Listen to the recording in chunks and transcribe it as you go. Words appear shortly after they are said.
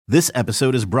This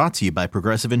episode is brought to you by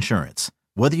Progressive Insurance.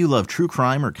 Whether you love true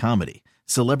crime or comedy,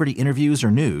 celebrity interviews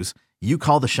or news, you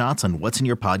call the shots on what's in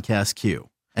your podcast queue.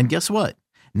 And guess what?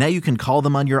 Now you can call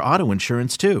them on your auto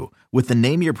insurance too with the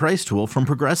Name Your Price tool from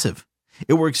Progressive.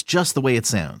 It works just the way it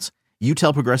sounds. You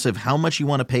tell Progressive how much you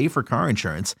want to pay for car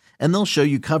insurance, and they'll show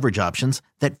you coverage options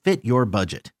that fit your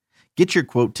budget. Get your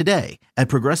quote today at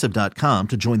Progressive.com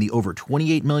to join the over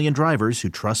 28 million drivers who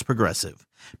trust Progressive.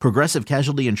 Progressive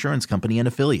Casualty Insurance Company and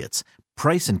Affiliates.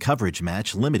 Price and coverage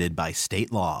match limited by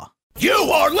state law. You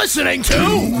are listening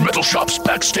to Metal Shop's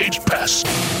Backstage Pass.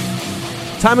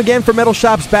 Time again for Metal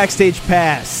Shop's Backstage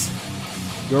Pass.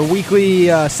 Your weekly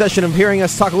session of hearing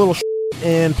us talk a little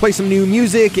and play some new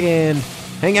music and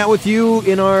hang out with you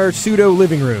in our pseudo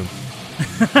living room.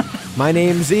 My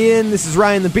name's Ian. This is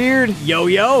Ryan the Beard. Yo,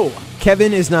 yo.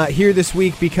 Kevin is not here this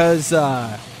week because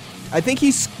I think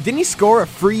didn't he score a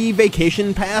free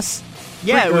vacation pass?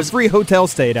 Yeah, it was a free hotel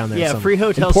stay down there. Yeah, free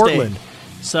hotel in Portland.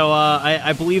 Stay. So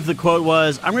I believe the quote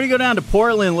was, "I'm going to go down to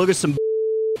Portland and look at some."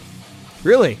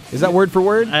 Really? Is that word for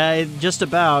word? Just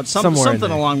about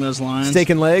something along those lines. Steak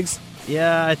and legs.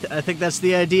 Yeah, I think that's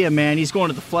the idea, man. He's going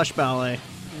to the Flesh Ballet.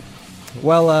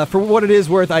 Well, for what it is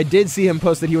worth, I did see him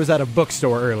post that he was at a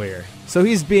bookstore earlier. So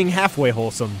he's being halfway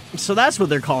wholesome. So that's what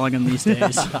they're calling him these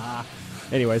days.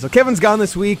 Anyway, so Kevin's gone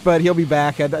this week, but he'll be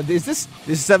back. This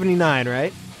is 79,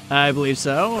 right? I believe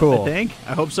so. Cool. I think.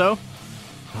 I hope so.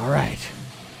 All right.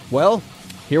 Well,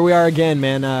 here we are again,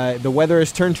 man. The weather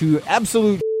has turned to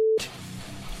absolute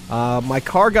my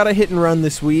car got a hit and run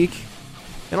this week,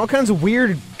 and all kinds of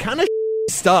weird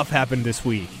stuff happened this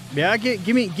week. Yeah,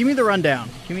 give me the rundown.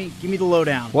 Give me the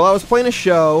lowdown. Well, I was playing a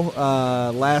show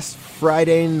last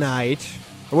Friday night.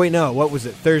 Oh, wait, no, what was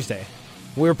it? Thursday.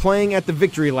 We were playing at the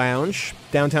Victory Lounge,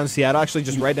 downtown Seattle, actually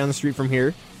just right down the street from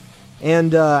here.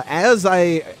 And as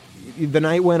the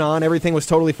night went on, everything was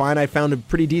totally fine. I found a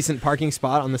pretty decent parking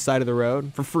spot on the side of the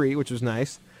road for free, which was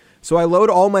nice. So I load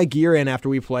all my gear in after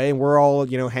we play, and we're all,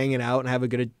 hanging out and have a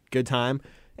good time.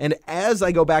 And as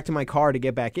I go back to my car to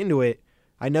get back into it,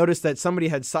 I noticed that somebody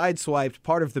had sideswiped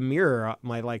part of the mirror,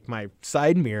 my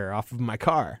side mirror off of my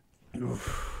car.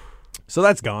 So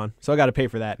that's gone. So I got to pay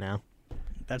for that now.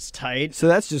 That's tight. So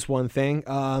that's just one thing.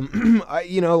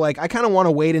 I kind of want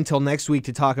to wait until next week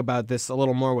to talk about this a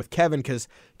little more with Kevin, because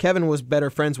Kevin was better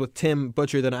friends with Tim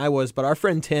Butcher than I was. But our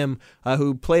friend Tim,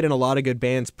 who played in a lot of good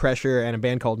bands, Pressure and a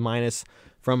band called Minus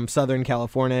from Southern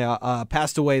California,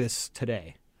 passed away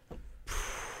today.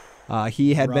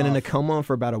 He had been in a coma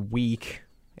for about a week,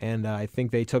 and I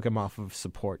think they took him off of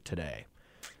support today.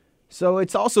 So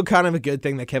it's also kind of a good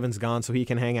thing that Kevin's gone, so he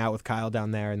can hang out with Kyle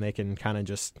down there, and they can kind of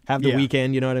just have the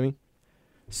weekend, you know what I mean?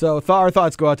 So our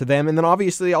thoughts go out to them. And then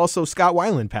obviously also Scott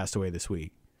Weiland passed away this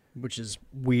week. Which is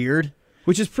weird.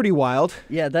 Which is pretty wild.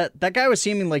 Yeah, that guy was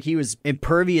seeming like he was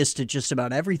impervious to just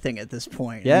about everything at this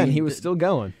point. Yeah, and he was still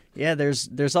going. Yeah,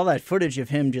 there's all that footage of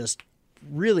him just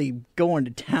really going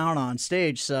to town on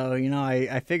stage. So,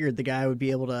 I figured the guy would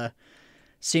be able to,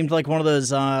 seemed like one of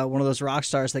those rock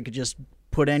stars that could just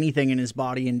put anything in his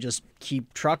body and just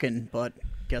keep trucking, but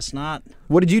guess not.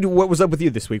 What did you do? What was up with you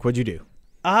this week? What'd you do?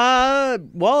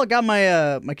 Well, I got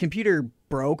my computer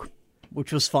broke,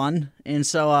 which was fun, and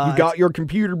so you got your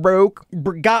computer broke.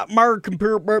 Got my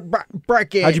computer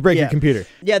break. How'd you break your computer?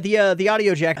 Yeah, the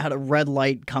audio jack had a red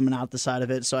light coming out the side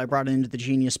of it, so I brought it into the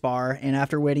Genius Bar, and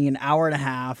after waiting an hour and a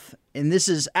half, and this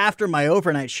is after my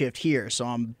overnight shift here, so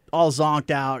I'm all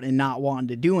zonked out and not wanting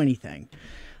to do anything.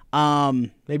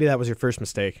 Maybe that was your first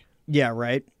mistake. Yeah,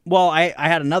 right. Well, I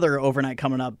had another overnight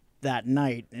coming up that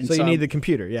night. And so you need the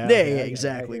computer, yeah. Yeah,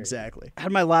 exactly. I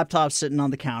had my laptop sitting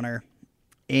on the counter,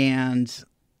 and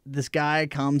this guy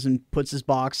comes and puts his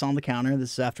box on the counter.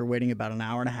 This is after waiting about an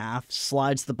hour and a half.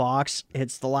 Slides the box,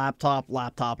 hits the laptop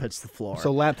hits the floor.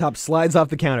 So laptop slides off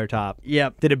the countertop.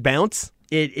 Yep. Did it bounce?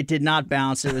 It did not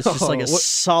bounce. It was just like a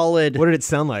solid What did it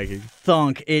sound like?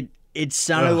 Thunk. It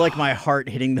sounded like my heart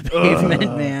hitting the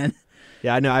pavement, man.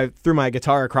 Yeah, I know. I threw my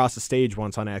guitar across the stage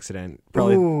once on accident.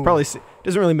 Probably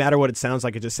doesn't really matter what it sounds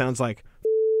like. It just sounds like.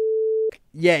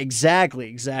 Yeah,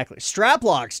 exactly. Strap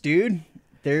locks, dude.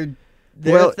 They're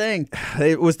a thing.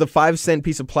 It was the 5-cent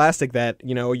piece of plastic that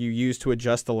you use to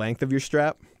adjust the length of your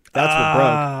strap. That's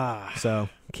what broke. So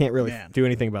can't really do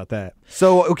anything about that.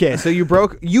 So okay, so you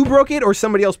broke it, or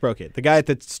somebody else broke it? The guy at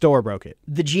the store broke it.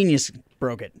 The genius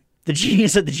broke it. The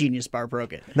genius at the Genius Bar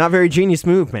broke it. Not very genius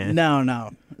move, man.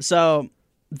 No. So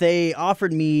they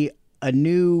offered me a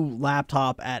new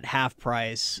laptop at half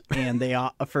price, and they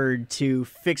offered to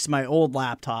fix my old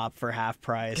laptop for half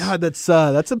price. God, that's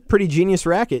a pretty genius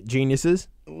racket, geniuses.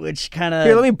 Which kind of...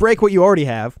 Here, let me break what you already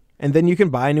have, and then you can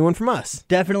buy a new one from us.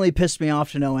 Definitely pissed me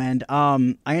off to no end.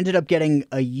 I ended up getting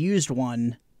a used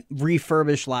one,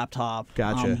 refurbished laptop.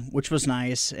 Gotcha. Which was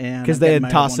nice. And Because I'm they getting had my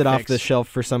tossed one it off fixed, the shelf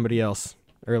for somebody else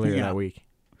earlier that week.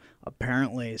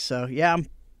 apparently. So, yeah,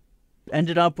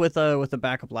 ended up with a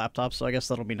backup laptop, so I guess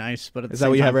that'll be nice. But at the Is that same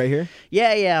what you have time- right here?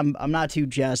 Yeah. I'm not too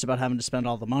jazzed about having to spend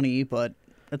all the money, but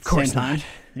at the same course time, not.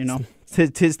 you know.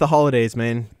 Tis the holidays,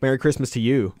 man. Merry Christmas to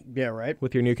you Yeah, right.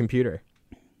 with your new computer.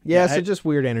 Yeah, so I- just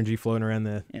weird energy floating around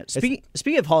the... Yeah. It's-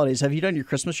 Speaking of holidays, have you done your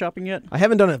Christmas shopping yet? I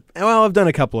haven't done it. Well, I've done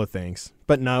a couple of things,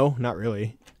 but no, not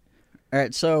really. All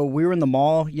right, so we were in the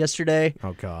mall yesterday.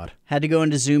 Oh, God. Had to go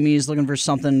into Zoomies looking for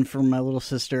something for my little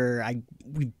sister.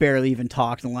 We barely even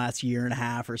talked in the last year and a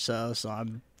half or so, so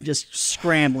I'm just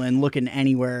scrambling, looking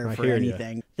anywhere I for hear ya.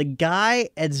 anything. The guy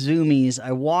at Zoomies,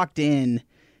 I walked in,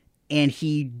 and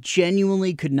he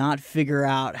genuinely could not figure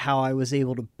out how I was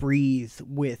able to breathe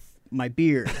with my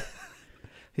beard.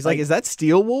 He's like, is that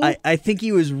steel wool? I think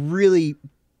he was really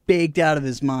baked out of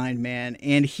his mind, man.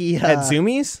 And he At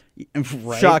Zoomies?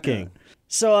 right? Shocking.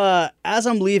 So as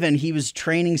I'm leaving, he was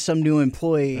training some new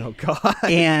employee. Oh, God.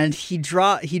 And he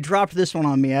dropped this one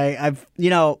on me. I've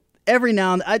every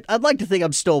now and I'd like to think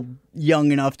I'm still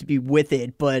young enough to be with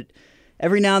it, but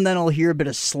every now and then I'll hear a bit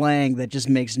of slang that just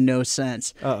makes no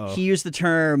sense. Uh-oh. He used the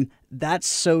term "that's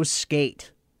so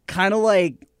skate," kind of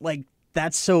like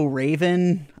that's so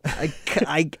Raven.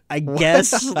 I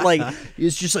guess like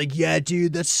it's just like, yeah,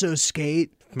 dude, that's so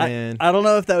skate. Man. I don't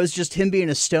know if that was just him being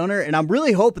a stoner, and I'm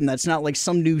really hoping that's not like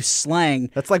some new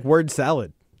slang. That's like word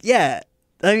salad. Yeah,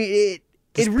 I mean it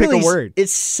Just pick really a word. it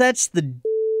sets the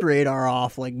radar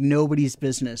off like nobody's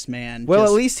business, man. Well,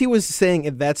 Just- at least he was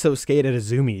saying that's so skate at a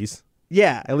Zoomies.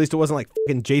 yeah, At least it wasn't like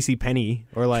fucking JCPenney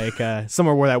or like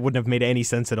somewhere where that wouldn't have made any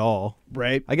sense at all.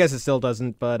 right. I guess it still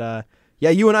doesn't, but yeah,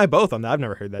 you and I both on that. I've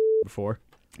never heard that before.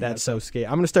 That's so skate.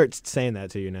 I'm going to start saying that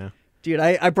to you now. Dude,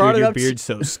 I brought Dude, it your up. beard's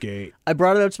so skate. I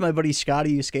brought it up to my buddy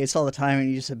Scotty, who skates all the time, and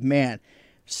he just said, "Man,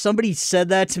 if somebody said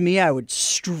that to me, I would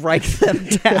strike them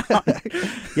down."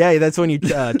 Yeah, that's when you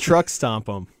truck stomp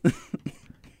them.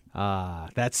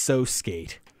 That's so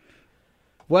skate.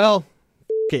 Well,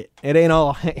 it ain't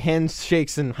all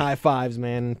handshakes and high fives,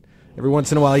 man. Every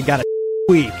once in a while, you got a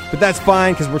week, but that's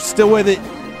fine because we're still with it,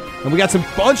 and we got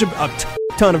a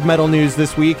ton of metal news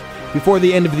this week. Before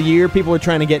the end of the year, people are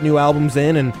trying to get new albums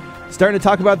in and starting to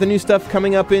talk about the new stuff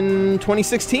coming up in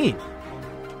 2016.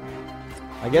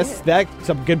 I guess that's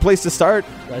a good place to start,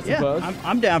 I suppose. Yeah,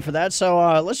 I'm down for that.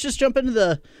 So let's just jump into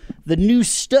the new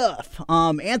stuff.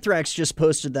 Anthrax just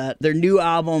posted that their new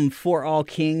album For All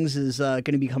Kings is going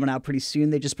to be coming out pretty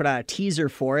soon. They just put out a teaser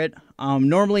for it.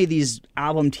 Normally these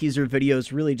album teaser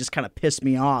videos really just kind of piss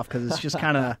me off because it's just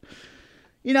kind of,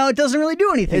 it doesn't really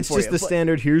do anything It's for just you. the But-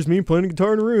 standard, here's me playing a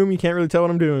guitar in a room, you can't really tell what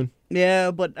I'm doing.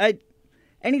 Yeah, but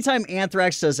anytime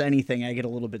Anthrax does anything, I get a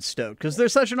little bit stoked because they're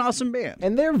such an awesome band.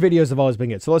 And their videos have always been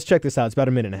good, so let's check this out. It's about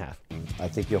a minute and a half. I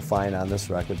think you'll find on this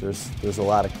record there's a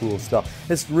lot of cool stuff.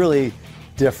 It's really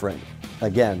different.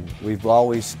 Again, we've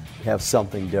always have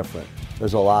something different.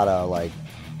 There's a lot of like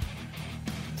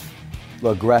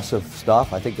aggressive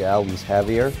stuff. I think the album's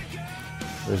heavier.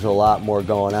 There's a lot more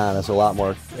going on. There's a lot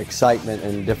more excitement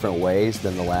in different ways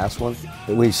than the last one.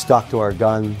 We stuck to our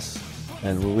guns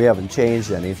and we haven't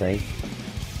changed anything.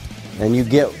 And you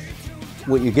get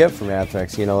what you get from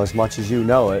Anthrax, as much as you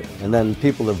know it. And then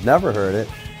people who've never heard it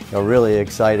are really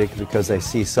excited because they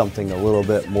see something a little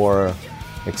bit more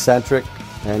eccentric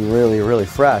and really, really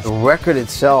fresh. The record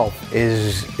itself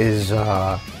is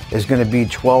going to be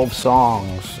 12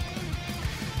 songs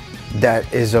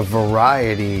that is a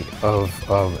variety of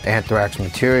Anthrax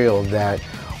material that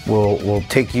will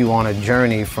take you on a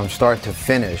journey from start to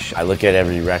finish. I look at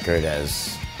every record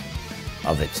as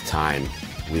of its time.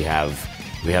 We have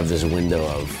this window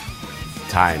of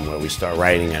time where we start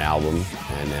writing an album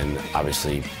and then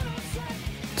obviously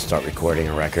start recording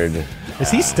a record.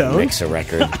 Is he stoned? Mix a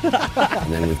record.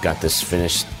 And then we've got this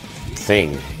finished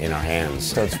thing in our hands.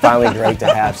 So it's finally great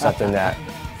to have something that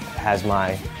has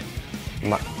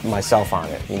myself on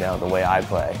it, the way I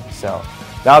play. So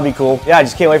that'll be cool. Yeah, I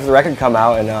just can't wait for the record to come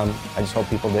out, and I just hope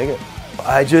people dig it.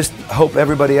 I just hope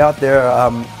everybody out there,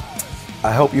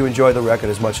 I hope you enjoy the record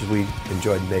as much as we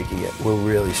enjoyed making it. We're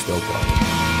really stoked on it.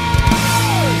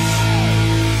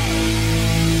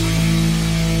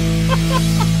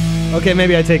 Okay,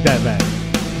 maybe I take that back.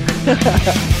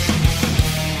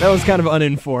 That was kind of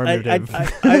uninformative.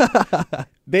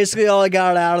 Basically, all I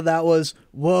got out of that was,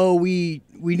 whoa, we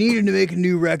needed to make a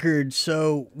new record,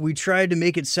 so we tried to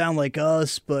make it sound like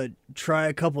us, but try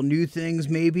a couple new things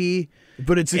maybe.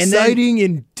 But it's exciting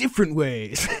in different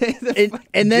ways.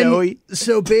 and then,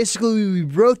 so basically, we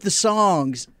wrote the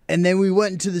songs, and then we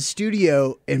went into the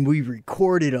studio and we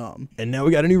recorded them. And now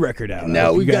we got a new record out.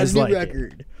 Now we got a new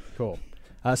record. Cool.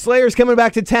 Slayer's coming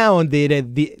back to town. They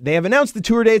have announced the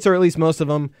tour dates, or at least most of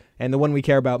them, and the one we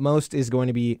care about most is going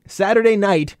to be Saturday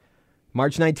night,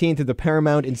 March 19th at the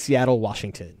Paramount in Seattle,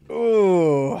 Washington.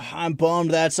 Oh, I'm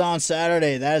bummed that's on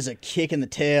Saturday. That is a kick in the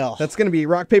tail. That's going to be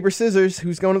rock, paper, scissors.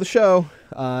 Who's going to the show?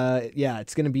 Yeah,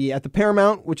 it's going to be at the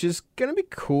Paramount, which is going to be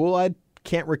cool. I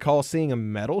can't recall seeing a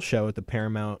metal show at the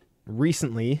Paramount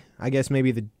recently. I guess maybe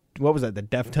the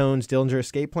Deftones Dillinger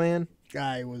Escape Plan?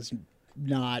 I was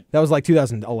not. That was like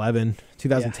 2011,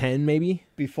 2010 maybe?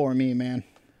 Before me, man.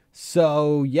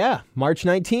 So, yeah, March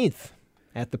 19th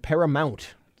at the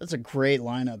Paramount. That's a great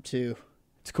lineup, too.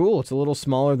 It's cool. It's a little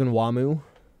smaller than WAMU.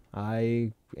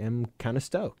 I am kind of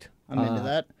stoked. I'm into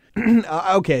that.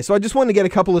 Okay, so I just wanted to get a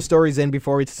couple of stories in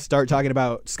before we start talking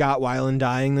about Scott Weiland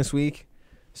dying this week.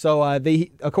 So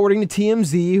according to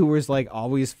TMZ, who was like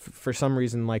always for some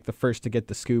reason like the first to get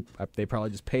the scoop, they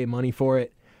probably just pay money for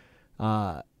it.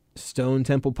 Stone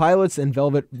Temple Pilots and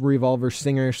Velvet Revolver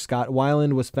singer Scott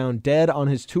Weiland was found dead on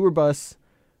his tour bus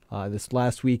this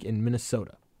last week in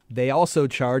Minnesota. They also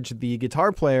charged the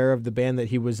guitar player of the band that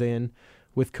he was in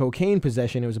with cocaine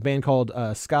possession. It was a band called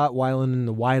Scott Weiland and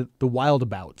the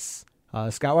Wildabouts.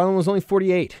 Scott Weiland was only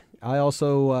 48. I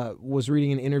also was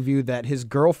reading an interview that his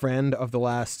girlfriend of the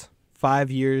last 5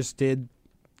 years did,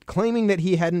 claiming that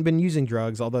he hadn't been using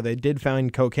drugs, although they did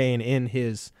find cocaine in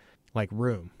his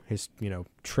room, his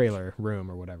trailer room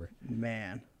or whatever.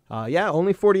 Man. Yeah,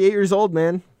 only 48 years old,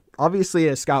 man.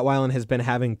 Obviously, Scott Weiland has been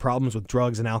having problems with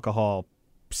drugs and alcohol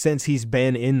since he's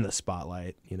been in the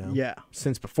spotlight, Yeah.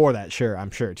 Since before that, sure,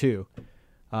 I'm sure, too.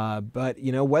 But,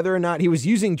 whether or not he was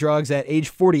using drugs at age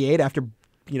 48 after,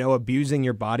 abusing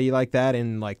your body like that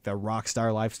in, the rock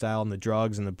star lifestyle and the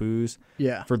drugs and the booze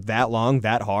for that long,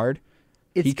 that hard,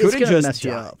 he could have just mess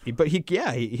you up. But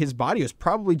his body was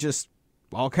probably just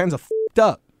all kinds of f***ed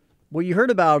up. Well, you heard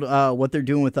about what they're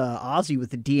doing with Ozzy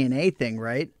with the DNA thing,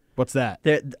 right? What's that?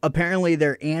 Apparently,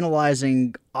 they're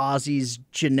analyzing Ozzy's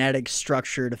genetic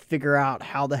structure to figure out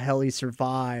how the hell he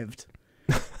survived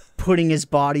putting his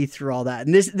body through all that.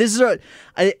 And this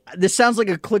sounds like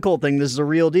a clickhole thing. This is a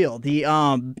real deal.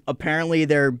 Apparently,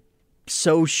 they're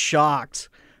so shocked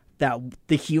that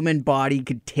the human body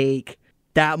could take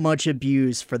that much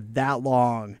abuse for that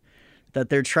long that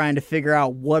they're trying to figure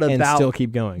out and still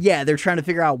keep going. Yeah, they're trying to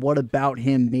figure out what about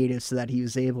him made it so that he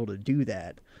was able to do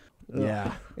that.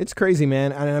 Yeah, it's crazy,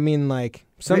 man. And I mean,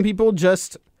 some people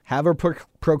just have a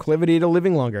proclivity to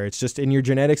living longer. It's just in your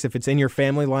genetics. If it's in your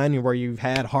family line where you've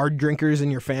had hard drinkers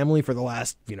in your family for the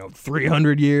last,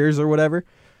 300 years or whatever.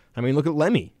 I mean, look at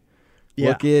Lemmy. Yeah.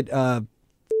 Look at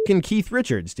fucking Keith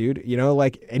Richards, dude.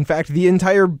 In fact, the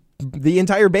entire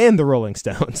band, the Rolling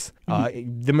Stones.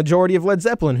 The majority of Led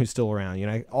Zeppelin, who's still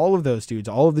around. All of those dudes,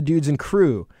 all of the dudes in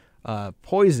Crew,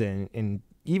 Poison, and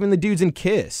even the dudes in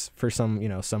Kiss for some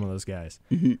of those guys.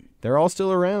 Mm-hmm. They're all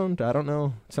still around. I don't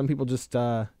know. Some people just,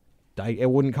 I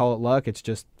wouldn't call it luck. It's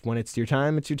just when it's your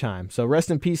time, it's your time. So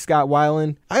rest in peace, Scott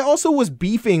Weiland. I also was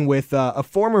beefing with a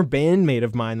former bandmate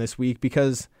of mine this week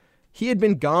because he had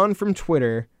been gone from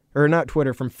from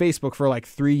Facebook for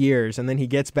 3 years. And then he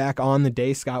gets back on the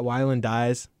day Scott Weiland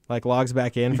dies, logs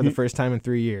back in for the first time in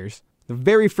 3 years. The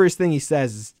very first thing he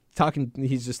says is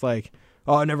he's just like,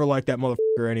 oh, I never liked that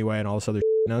motherfucker anyway, and all this other shit.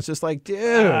 And it's just like, dude.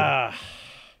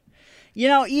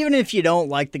 Even if you don't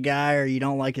like the guy or you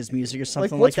don't like his music or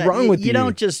something what's like that, wrong with you? You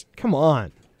don't just... Come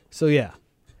on. So, yeah.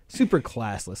 Super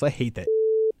classless. I hate that.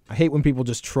 I hate when people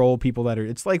just troll people that are...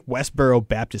 It's like Westboro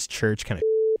Baptist Church kind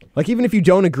of... even if you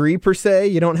don't agree, per se,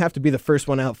 you don't have to be the first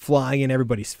one out flying in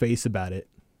everybody's face about it.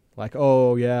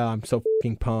 Oh, yeah, I'm so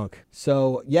fucking punk.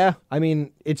 So, yeah, I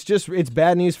mean, it's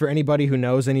bad news for anybody who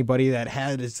knows anybody that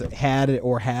had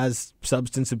or has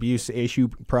substance abuse issue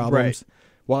problems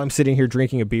while I'm sitting here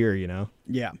drinking a beer,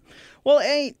 Yeah. Well,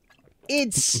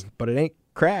 it's... But it ain't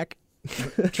crack.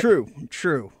 True.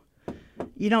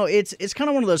 It's kind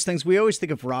of one of those things. We always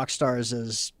think of rock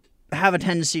stars have a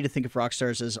tendency to think of rock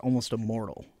stars as almost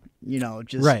immortal.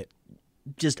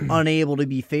 Just unable to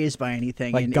be fazed by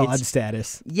anything, like God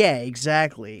status. Yeah,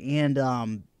 exactly. And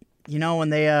when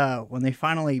they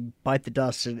finally bite the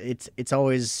dust, it's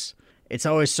always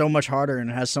so much harder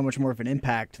and it has so much more of an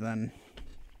impact than.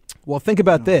 Well, think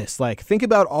about this. Think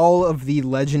about all of the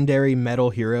legendary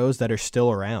metal heroes that are still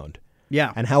around.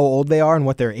 Yeah, and how old they are and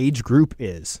what their age group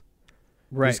is.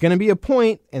 Right. There's going to be a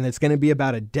point, and it's going to be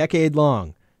about a decade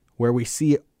long, where we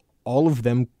see all of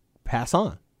them pass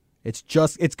on. It's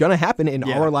going to happen in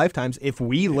our lifetimes if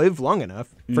we live long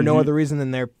enough, for no other reason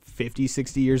than they're 50,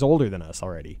 60 years older than us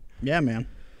already. Yeah, man.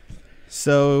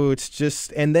 So it's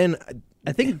just, and then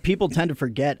I think people tend to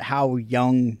forget how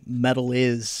young metal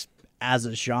is as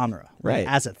a genre, right?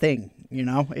 As a thing, you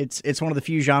know, it's one of the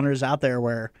few genres out there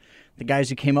where the guys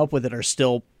who came up with it are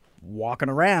still walking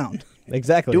around,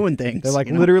 exactly doing things. They're like,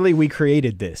 literally, we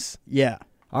created this. Yeah.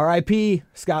 R.I.P.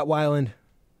 Scott Weiland.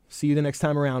 See you the next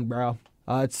time around, bro.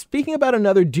 Speaking about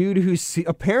another dude who's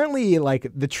apparently, like,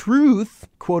 the truth,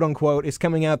 quote unquote, is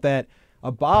coming out that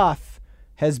Abath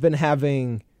has been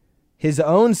having his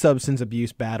own substance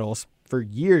abuse battles for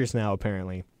years now,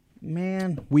 apparently.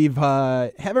 Man. We've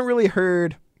haven't really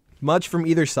heard much from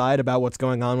either side about what's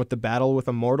going on with the battle with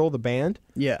Immortal, the band.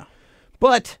 Yeah.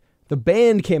 But the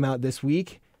band came out this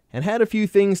week and had a few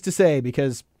things to say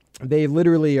because they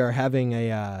literally are having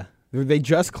they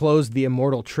just closed the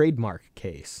Immortal trademark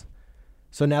case.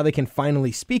 So now they can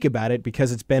finally speak about it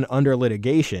because it's been under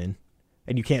litigation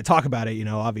and you can't talk about it, you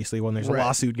know, obviously when there's a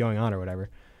lawsuit going on or whatever.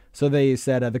 So they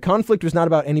said the conflict was not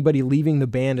about anybody leaving the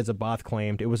band, as Abath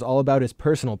claimed. It was all about his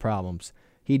personal problems.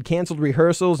 He'd canceled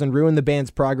rehearsals and ruined the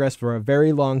band's progress for a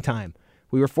very long time.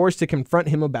 We were forced to confront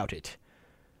him about it.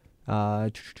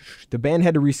 The band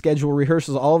had to reschedule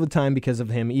rehearsals all the time because of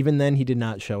him. Even then, he did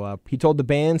not show up. He told the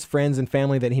band's friends and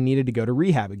family that he needed to go to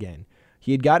rehab again.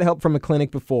 He had got help from a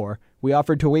clinic before. We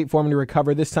offered to wait for him to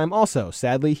recover this time also.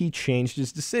 Sadly, he changed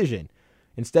his decision.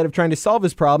 Instead of trying to solve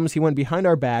his problems, he went behind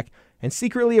our back and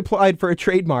secretly applied for a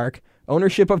trademark,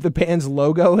 ownership of the band's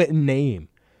logo and name.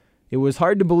 It was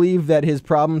hard to believe that his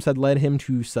problems had led him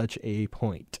to such a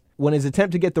point. When his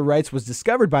attempt to get the rights was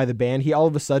discovered by the band, he all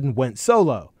of a sudden went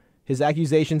solo. His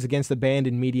accusations against the band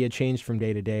and media changed from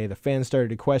day to day. The fans started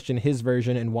to question his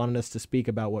version and wanted us to speak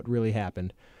about what really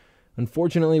happened.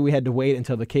 Unfortunately, we had to wait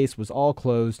until the case was all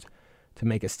closed to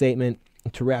make a statement.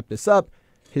 To wrap this up,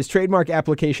 his trademark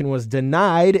application was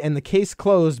denied and the case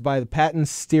closed by the patent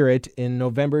Steerit in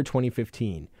November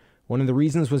 2015. One of the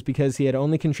reasons was because he had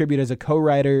only contributed as a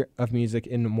co-writer of music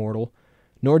in Immortal,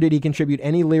 nor did he contribute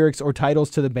any lyrics or titles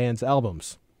to the band's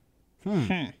albums.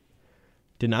 Did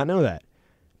not know that.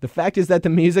 The fact is that the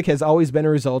music has always been a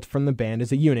result from the band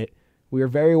as a unit. We are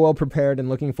very well prepared and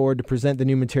looking forward to present the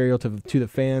new material to the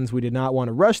fans. We did not want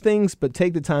to rush things, but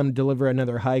take the time to deliver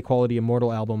another high-quality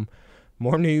Immortal album.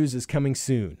 More news is coming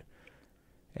soon.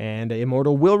 And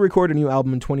Immortal will record a new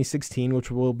album in 2016,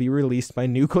 which will be released by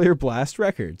Nuclear Blast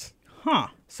Records. Huh.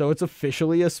 So it's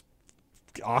officially a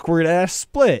awkward-ass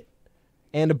split.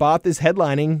 And Abath is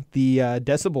headlining the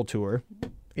Decibel Tour.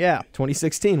 Yeah.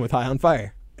 2016 with High on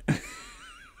Fire.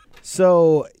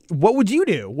 So what would you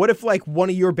do? What if, like, one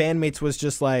of your bandmates was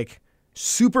just, like,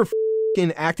 super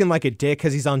f***ing acting like a dick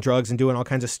because he's on drugs and doing all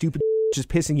kinds of stupid just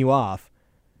pissing you off.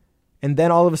 And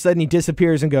then all of a sudden he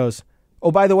disappears and goes, oh,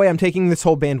 by the way, I'm taking this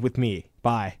whole band with me.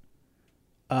 Bye.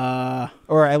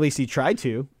 Or at least he tried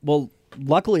to. Well,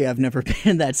 luckily I've never been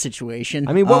in that situation.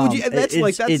 I mean, what would you... That's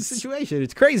the situation.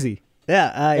 It's crarazy.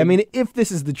 Yeah. I mean, if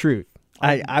this is the truth.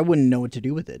 I wouldn't know what to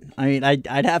do with it. I mean,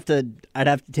 I'd have to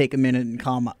take a minute and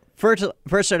calm. First,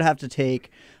 I'd have to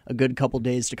take a good couple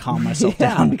days to calm myself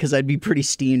down because I'd be pretty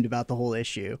steamed about the whole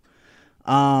issue.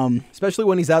 Especially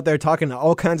when he's out there talking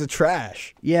all kinds of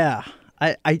trash. Yeah,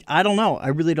 I don't know. I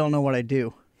really don't know what I'd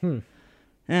do.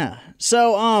 Yeah.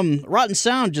 So, Rotten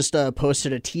Sound just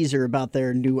posted a teaser about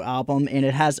their new album, and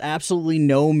it has absolutely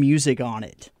no music on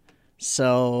it.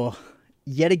 So,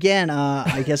 yet again,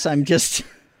 I guess I'm just.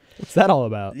 What's that all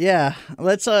about? Yeah.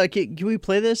 Let's can we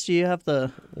play this? Do you have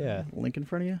the link in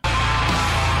front of you?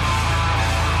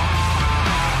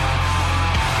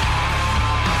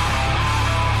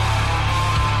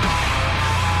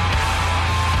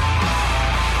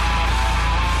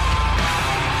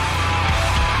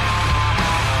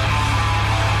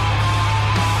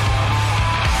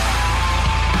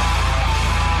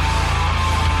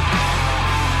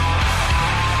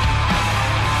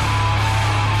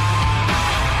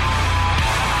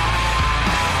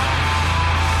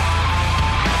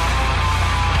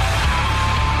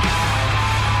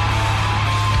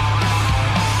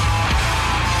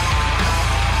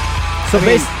 So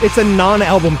it's a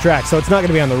non-album track, so it's not going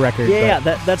to be on the record. Yeah,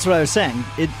 that's what I was saying.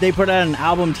 They put out an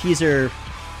album teaser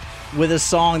with a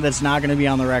song that's not going to be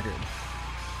on the record.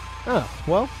 Oh,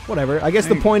 well, whatever. I guess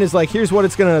the point is, like, here's what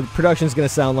production's going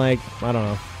to sound like. I don't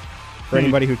know. For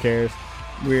anybody who cares.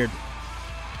 Weird.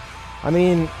 I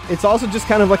mean, it's also just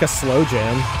kind of like a slow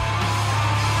jam.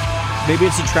 Maybe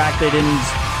it's a track they didn't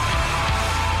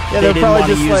Yeah, they they're didn't probably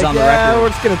want to just use like, on the yeah, record. we're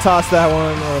just gonna toss that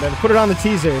one or whatever. Put it on the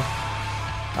teaser.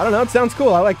 I don't know. It sounds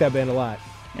cool. I like that band a lot.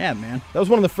 Yeah, man. That was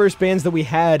one of the first bands that we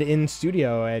had in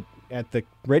studio at the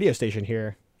radio station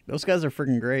here. Those guys are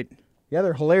freaking great. Yeah,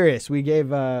 they're hilarious. We gave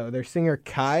their singer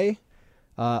Kai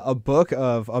a book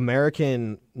of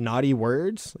American naughty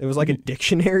words. It was like a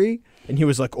dictionary, and he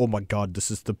was like, "Oh my God, this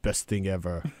is the best thing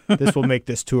ever. This will make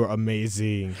this tour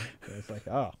amazing." And it's like,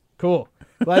 oh, cool.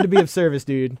 Glad to be of service,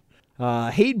 dude.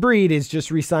 Hatebreed is just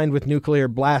re-signed with Nuclear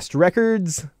Blast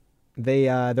Records. They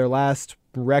their last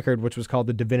record, which was called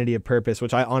The Divinity of Purpose,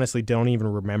 which I honestly don't even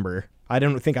remember. I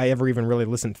don't think I ever even really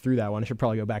listened through that one. I should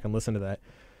probably go back and listen to that.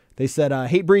 They said,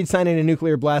 Hatebreed signing to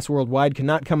Nuclear Blast worldwide could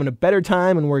not come in a better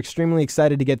time, and we're extremely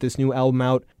excited to get this new album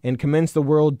out and commence the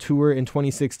world tour in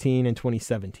 2016 and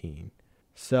 2017.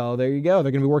 So there you go.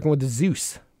 They're going to be working with the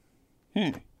Zeus.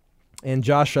 And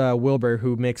Josh Wilbur,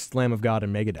 who mixed Lamb of God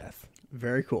and Megadeth.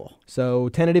 Very cool. So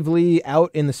tentatively out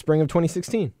in the spring of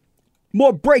 2016.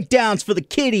 More breakdowns for the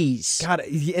kiddies. God,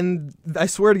 and I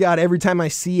swear to God, every time I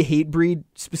see Hatebreed,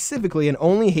 specifically, and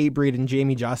only Hatebreed and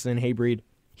Jamie Jocelyn and Hatebreed,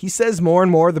 he says more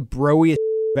and more the broiest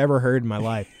I've ever heard in my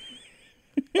life.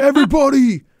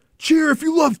 Everybody, cheer if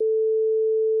you love.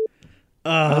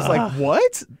 I was like,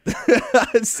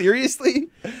 what? Seriously?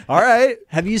 All right.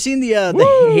 Have you seen the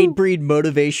Hatebreed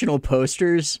motivational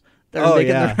posters that were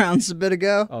making the rounds a bit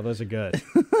ago? Oh, those are good.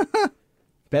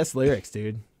 Best lyrics,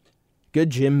 dude. Good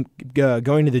gym,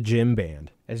 going to the gym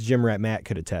band, as Gym Rat Matt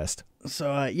could attest. So,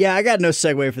 I got no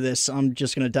segue for this. I'm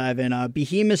just going to dive in.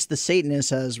 Behemoth the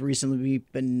Satanist has recently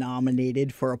been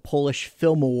nominated for a Polish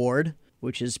Film Award,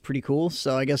 which is pretty cool.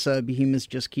 So I guess Behemoth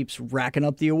just keeps racking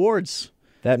up the awards.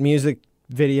 That music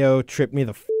video tripped me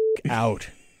the out.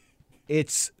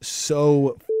 It's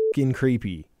so fucking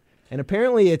creepy. And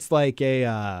apparently it's like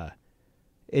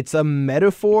it's a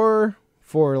metaphor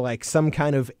for like some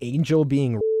kind of angel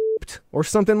being or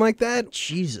something like that.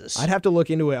 Jesus. I'd have to look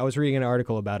into it. I was reading an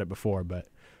article about it before, but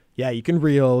yeah, you can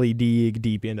really dig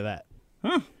deep into that.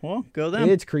 Huh, well, go then.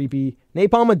 It's creepy.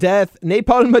 Napalm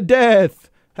of Death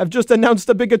have just announced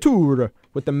a bigger tour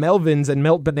with the Melvins and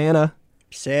Melt Banana.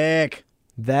 Sick.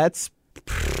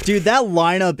 Dude, that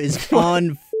lineup is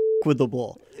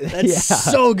unfuckable. That's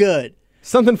so good.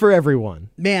 Something for everyone.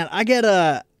 Man, I get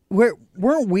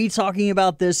weren't we talking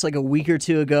about this like a week or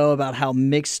two ago about how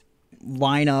mixed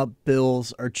lineup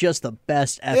bills are just the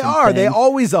best effing They are. thing. They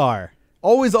always are.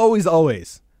 Always, always,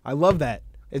 always. I love that.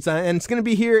 And it's going to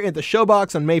be here at the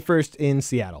Showbox on May 1st in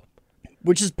Seattle.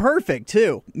 Which is perfect,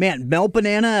 too. Man, Melt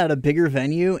Banana at a bigger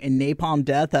venue and Napalm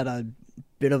Death at a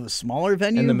bit of a smaller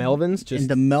venue. And the Melvins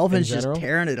just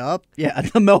tearing it up. Yeah,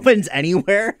 the Melvins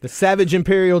anywhere. The Savage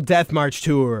Imperial Death March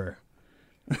Tour.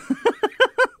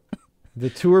 The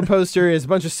tour poster is a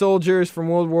bunch of soldiers from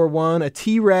World War I, a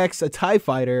T-Rex, a TIE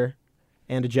Fighter,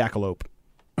 and a Jackalope.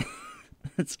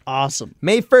 That's awesome.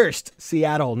 May 1st,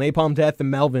 Seattle, Napalm Death, the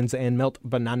Melvins, and Melt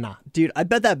Banana. Dude, I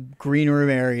bet that green room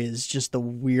area is just the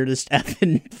weirdest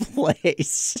effing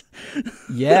place.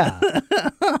 Yeah.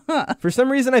 For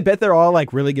some reason, I bet they're all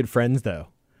like really good friends, though.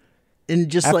 And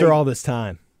just after all this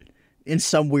time. In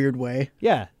some weird way.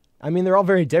 Yeah. I mean, they're all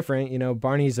very different. You know,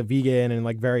 Barney's a vegan and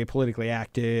like very politically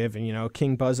active, and you know,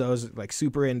 King Buzzo's like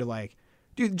super into like,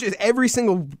 dude, just every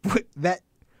single that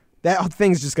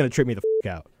thing's just gonna trip me the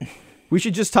out. We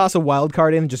should just toss a wild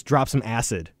card in and just drop some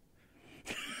acid.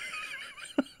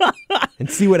 And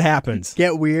see what happens.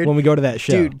 Get weird when we go to that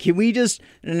show. Dude, can we just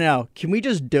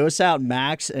dose out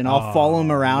Max and I'll follow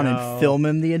him around and film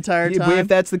him the entire time? If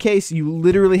that's the case, you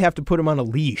literally have to put him on a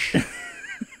leash.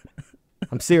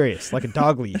 I'm serious, like a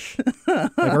dog leash.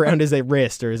 Like around his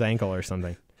wrist or his ankle or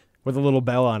something. With a little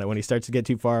bell on it when he starts to get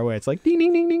too far away. It's like ding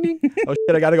ding ding ding ding. Oh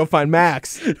shit, I gotta go find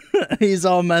Max. He's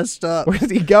all messed up. Where's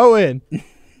he going?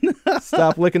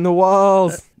 Stop licking the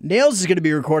walls. Nails is going to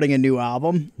be recording a new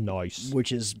album. Nice.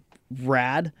 Which is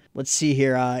rad. Let's see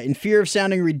here. In fear of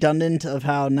sounding redundant of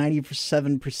how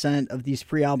 97% of these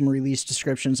pre-album release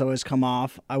descriptions always come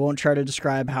off, I won't try to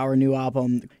describe how our new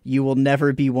album, You Will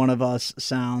Never Be One of Us,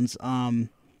 sounds.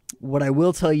 What I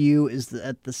will tell you is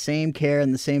that the same care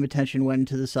and the same attention went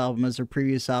into this album as our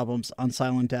previous albums, On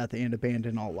Silent Death and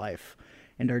Abandon All Life.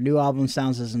 And our new album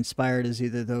sounds as inspired as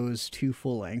either those two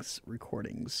full-length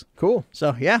recordings. Cool.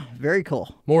 So, yeah, very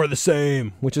cool. More of the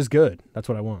same, which is good. That's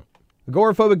what I want.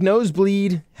 Agoraphobic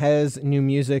Nosebleed has new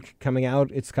music coming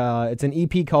out. It's an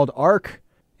EP called Arc,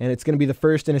 and it's going to be the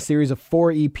first in a series of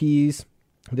 4 EPs.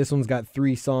 This one's got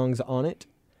 3 songs on it.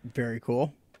 Very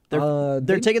cool.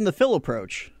 They're taking the Phil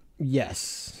approach.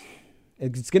 Yes.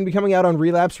 It's going to be coming out on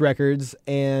Relapse Records,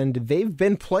 and they've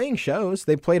been playing shows.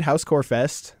 They played Housecore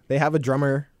Fest. They have a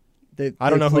drummer. I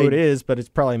don't know who it is, but it's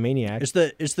probably Maniac. It's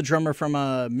the drummer from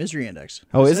Misery Index.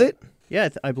 Oh, is it? Yeah,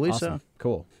 I believe Awesome. so.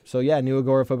 Cool. So yeah, new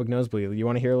Agoraphobic Nosebleed. You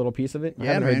want to hear a little piece of it? I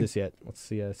Yeah, haven't man. heard this yet. Let's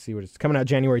see what it's coming out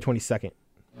January 22nd.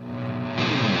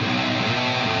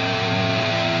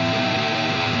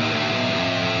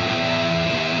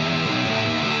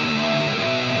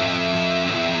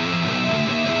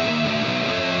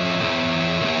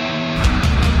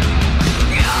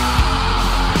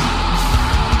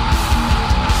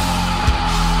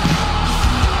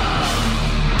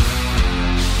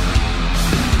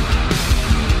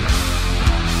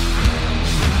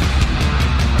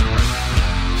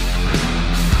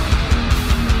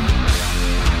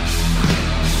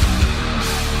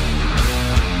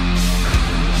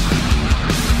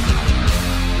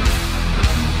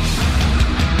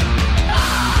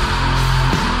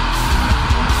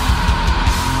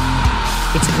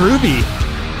 It's groovy.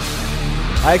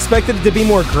 I expected it to be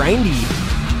more grindy.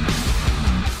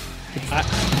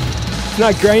 It's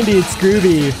not grindy, it's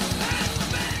groovy.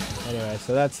 Anyway,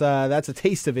 so that's a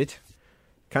taste of it.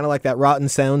 Kind of like that Rotten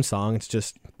Sound song. It's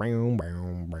just...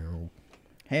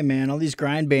 Hey, man, all these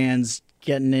grind bands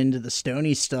getting into the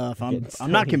stony stuff.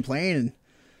 I'm not complaining.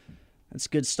 That's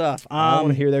good stuff. I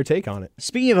want to hear their take on it.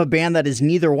 Speaking of a band that is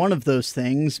neither one of those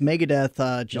things,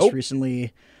 Megadeth just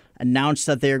recently announced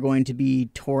that they are going to be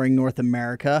touring North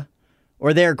America.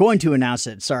 Or they are going to announce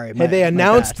it. Sorry. Hey, they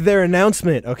announced their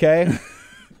announcement, okay?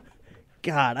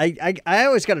 God, I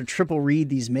always got to triple read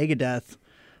these Megadeth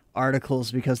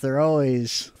articles because they're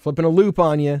always... Flipping a loop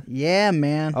on you. Yeah,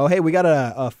 man. Oh, hey, we got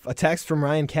a text from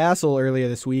Ryan Castle earlier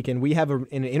this week, and we have an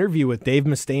interview with Dave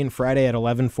Mustaine Friday at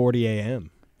 11:40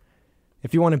 a.m.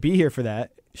 If you want to be here for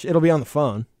that, it'll be on the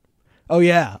phone. Oh,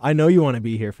 yeah, I know you want to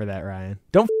be here for that, Ryan.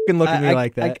 Don't fucking look at me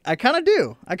like that. I kind of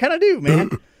do. Man.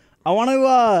 I want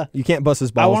to... you can't bust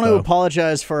his balls, I want to though.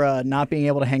 apologize for not being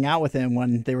able to hang out with him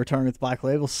when they were touring with Black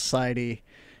Label Society.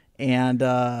 And...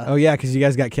 oh, yeah, because you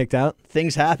guys got kicked out?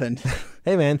 Things happened.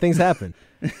 Hey, man, things happen.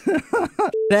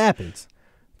 It happens.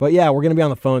 But, yeah, we're going to be on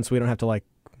the phone so we don't have to,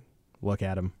 look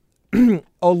at him.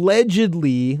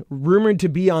 Allegedly, rumored to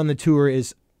be on the tour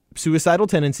is Suicidal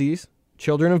Tendencies,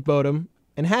 Children of Bodom,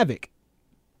 and Havoc.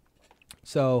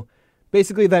 So...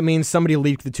 basically, that means somebody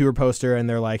leaked the tour poster and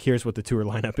they're like, here's what the tour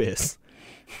lineup is.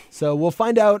 So we'll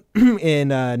find out in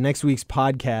next week's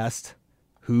podcast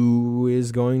who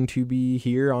is going to be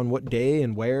here on what day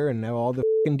and where and all the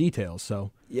fucking details.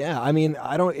 So, yeah, I mean,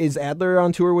 is Adler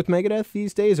on tour with Megadeth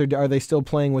these days, or are they still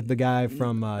playing with the guy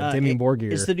from Dimmu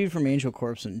Borgir? It's the dude from Angel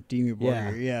Corpse and Dimmu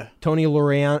Borgir, yeah. Tony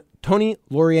Laureano.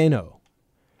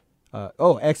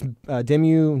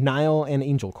 Dimmu, Nile, and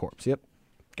Angel Corpse, yep.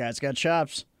 Guy's got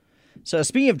chops. So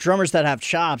speaking of drummers that have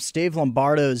chops, Dave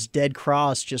Lombardo's Dead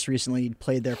Cross just recently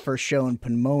played their first show in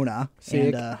Pomona.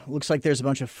 Sick. And looks like there's a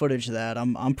bunch of footage of that.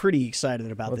 I'm pretty excited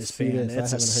about this band.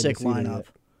 It's a sick lineup.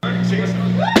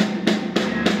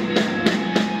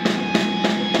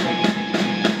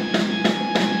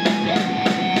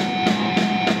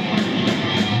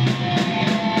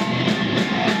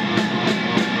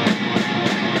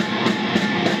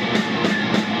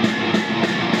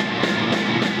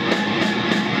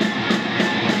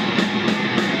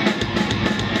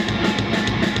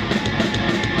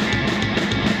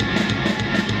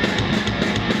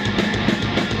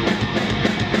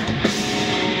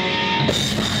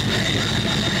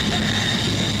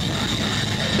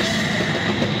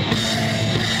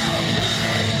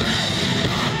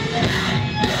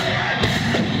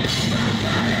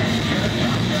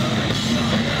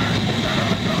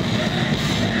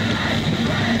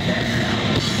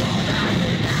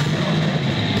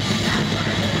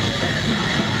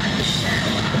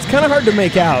 Kind of hard to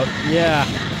make out. Yeah.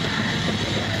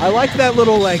 I like that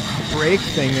little break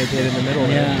thing they did in the middle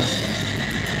there.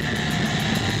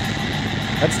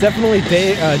 That's definitely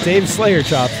Dave Slayer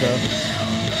chops, though.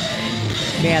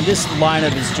 Man, this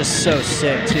lineup is just so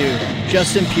sick, too.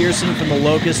 Justin Pearson from The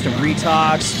Locust and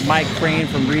Retox, Mike Crane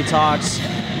from Retox,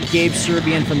 Gabe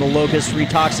Serbian from The Locust,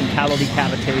 Retox, and Cattle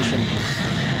Decapitation.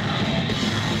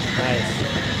 Nice.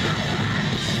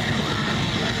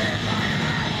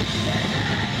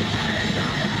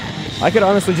 I could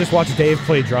honestly just watch Dave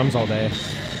play drums all day.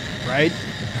 Right?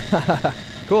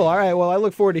 Cool. All right. Well, I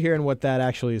look forward to hearing what that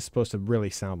actually is supposed to really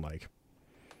sound like.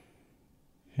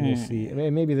 We'll see.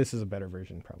 Maybe this is a better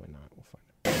version. Probably not. We'll find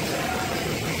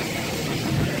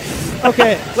out.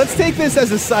 Okay. Let's take this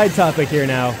as a side topic here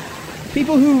now.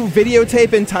 People who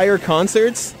videotape entire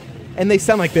concerts, and they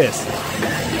sound like this.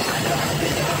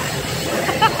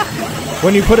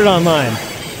 When you put it online.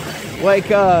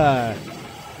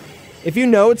 If you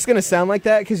know it's going to sound like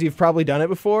that because you've probably done it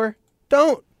before,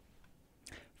 don't.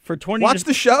 For 20 Watch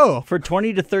the show. For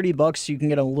 $20 to $30, you can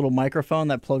get a little microphone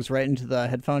that plugs right into the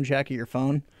headphone jack of your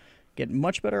phone. Get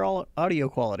much better audio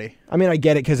quality. I mean, I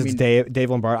get it because it's Dave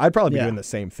Lombardo. I'd probably be Yeah. doing the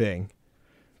same thing.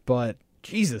 But,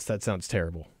 Jesus, that sounds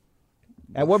terrible.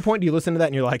 At what point do you listen to that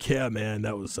and you're like, yeah, man,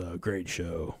 that was a great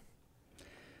show?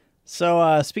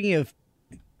 So, speaking of...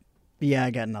 Yeah,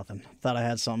 I got nothing. Thought I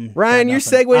had something. Ryan, Got your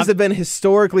nothing. segues have been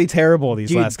historically terrible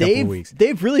these last couple of weeks.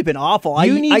 They've really been awful.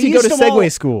 You need to go to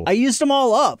Segway school. I used them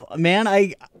all up. Man,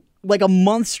 like a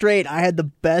month straight, I had the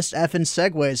best effing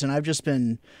segues, and I've just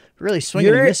been really swinging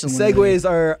Your and missing. segues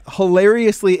are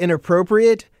hilariously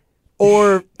inappropriate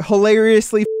or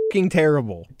hilariously fucking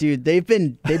terrible. Dude, they've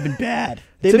been bad.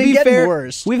 They've To been be getting fair,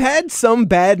 worse. we've had some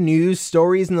bad news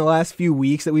stories in the last few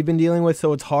weeks that we've been dealing with,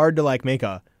 so it's hard to like make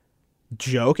a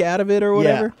joke out of it or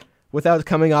whatever without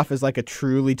coming off as like a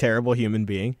truly terrible human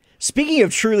being. Speaking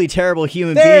of truly terrible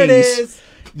human There it beings, is.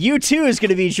 U2 is going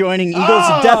to be joining Eagles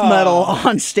of Death Metal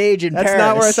on stage in That's Paris.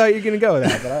 not where I thought you were going to go with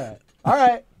that, but all right. All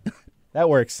right. That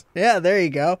works. Yeah, there you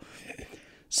go.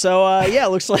 So, yeah, it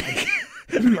looks like...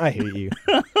 I hate you.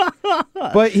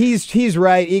 But he's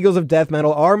right. Eagles of Death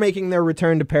Metal are making their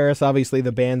return to Paris. Obviously,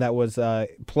 the band that was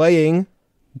playing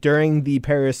during the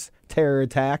Paris terror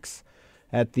attacks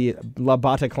at the La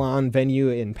Bataclan venue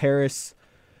in Paris.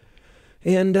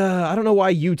 And I don't know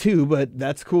why U2, but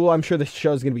that's cool. I'm sure the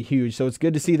show's going to be huge. So it's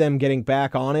good to see them getting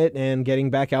back on it and getting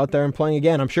back out there and playing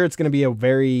again. I'm sure it's going to be a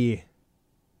very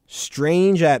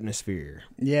strange atmosphere.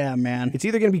 Yeah, man. It's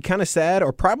either going to be kind of sad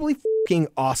or probably fucking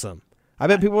awesome. I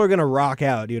bet people are going to rock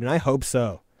out, dude, and I hope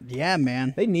so. Yeah,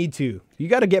 man. They need to. You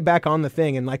got to get back on the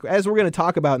thing. And like as we're going to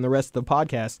talk about in the rest of the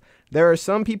podcast, there are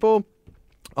some people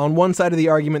on one side of the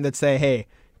argument that say, hey,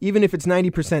 even if it's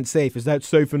 90% safe, is that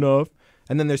safe enough?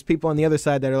 And then there's people on the other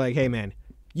side that are like, hey, man,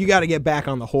 you got to get back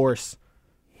on the horse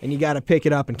and you got to pick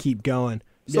it up and keep going.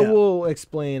 So we'll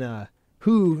explain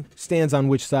who stands on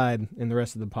which side in the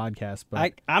rest of the podcast.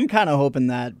 But I'm kind of hoping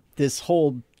that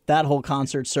that whole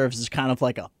concert serves as kind of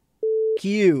like a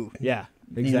you. Yeah,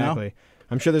 exactly. You know?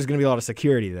 I'm sure there's going to be a lot of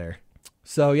security there.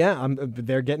 So, yeah,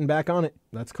 they're getting back on it.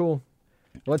 That's cool.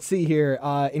 Let's see here.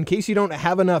 In case you don't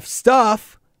have enough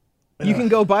stuff, you can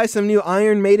go buy some new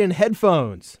Iron Maiden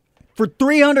headphones. For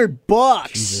 $300.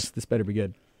 Jesus, this better be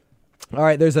good. All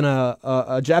right, there's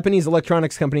a Japanese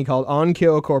electronics company called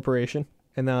Onkyo Corporation.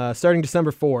 And starting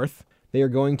December 4th, they are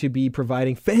going to be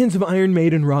providing fans of Iron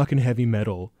Maiden rock and heavy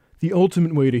metal the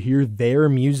ultimate way to hear their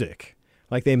music.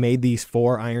 Like they made these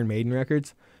 4 Iron Maiden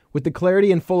records with the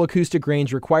clarity and full acoustic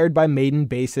range required by Maiden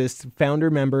bassist, founder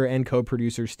member, and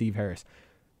co-producer Steve Harris.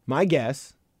 My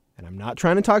guess, and I'm not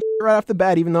trying to talk right off the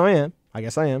bat, even though I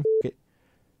guess I am.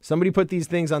 Somebody put these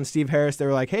things on Steve Harris. They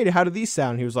were like, hey, how do these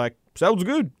sound? He was like, sounds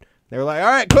good. They were like, all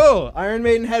right, cool. Iron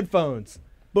Maiden headphones.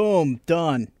 Boom,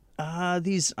 done. I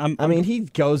mean, he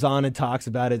goes on and talks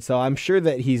about it, so I'm sure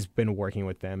that he's been working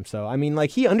with them. So, I mean,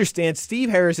 like, he understands. Steve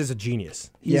Harris is a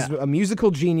genius. He's a musical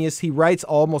genius. He writes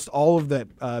almost all of the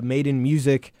Maiden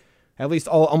music, at least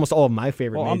almost all of my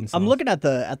favorite Maiden songs. I'm looking at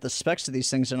the specs of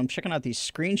these things, and I'm checking out these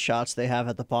screenshots they have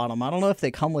at the bottom. I don't know if they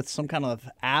come with some kind of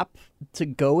app to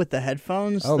go with the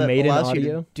headphones that Maiden allows audio?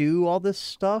 you to do all this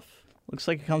stuff. Looks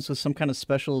like it comes with some kind of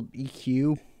special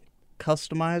EQ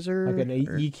customizer. Like an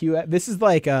EQ app. This is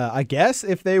like, I guess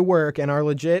if they work and are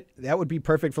legit, that would be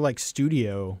perfect for like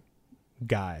studio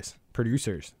guys,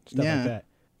 producers, stuff like that.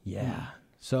 Yeah.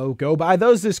 So go buy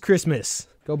those this Christmas.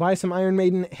 Go buy some Iron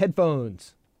Maiden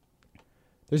headphones.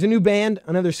 There's a new band,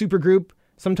 another super group.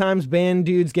 Sometimes band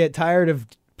dudes get tired of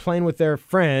playing with their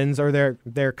friends or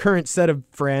their current set of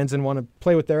friends and want to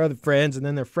play with their other friends, and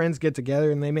then their friends get together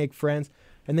and they make friends.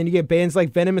 And then you get bands like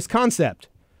Venomous Concept.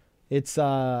 It's,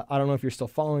 I don't know if you're still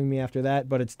following me after that,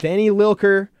 but it's Danny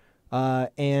Lilker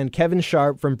and Kevin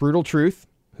Sharp from Brutal Truth,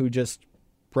 who just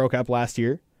broke up last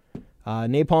year.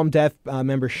 Napalm Death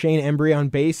member Shane Embry on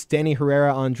bass, Danny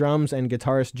Herrera on drums, and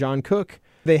guitarist John Cook.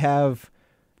 They have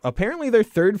apparently their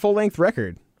 3rd full-length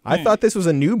record. I thought this was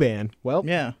a new band. Well,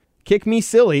 Kick Me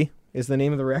Silly is the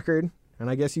name of the record, and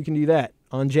I guess you can do that.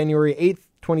 On January 8th,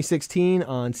 2016,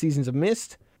 on Seasons of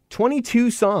Mist,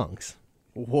 22 songs.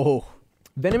 Whoa.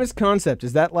 Venomous Concept,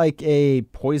 is that like a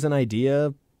Poison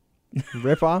Idea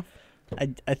ripoff?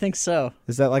 I think so.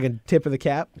 Is that like a tip of the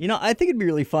cap? You know, I think it'd be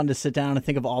really fun to sit down and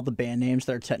think of all the band names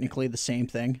that are technically the same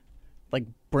thing. Like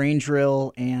Brain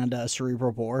Drill and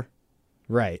Cerebral Bore.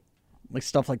 Right. Like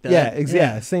stuff like that.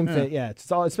 Yeah, same thing. Yeah,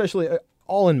 it's all, especially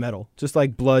all in metal. Just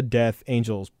like Blood, Death,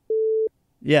 Angels.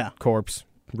 Yeah. Corpse,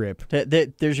 Rip.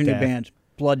 There's your new band.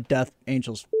 Blood, Death,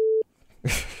 Angels.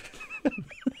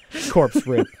 Corpse,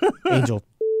 Rip, Angel,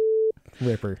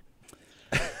 Ripper.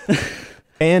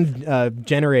 And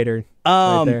Generator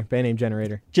Right there, band name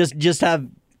generator. Just have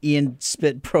Ian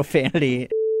spit profanity.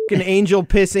 An angel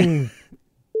pissing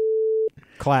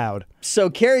cloud. So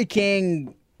Kerry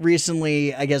King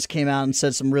recently, I guess, came out and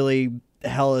said some really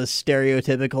hella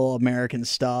stereotypical American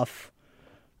stuff.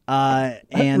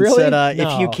 And Really? said No.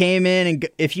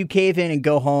 if you cave in and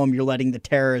go home, you're letting the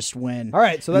terrorists win. All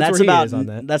right, so that's where he about is on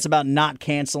that. That's about not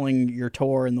canceling your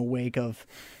tour in the wake of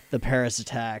the Paris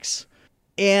attacks.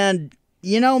 And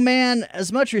man,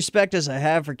 as much respect as I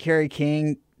have for Kerry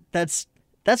King, that's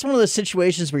one of those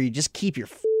situations where you just keep your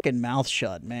fucking mouth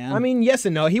shut, man. I mean, yes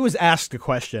and no. He was asked a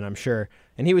question, I'm sure,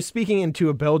 and he was speaking into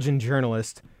a Belgian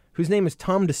journalist whose name is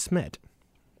Tom de Smet,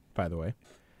 by the way.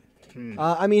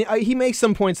 He makes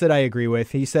some points that I agree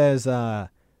with. He says, I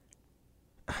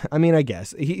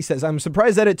guess. He says, I'm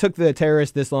surprised that it took the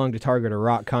terrorists this long to target a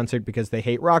rock concert because they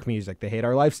hate rock music. They hate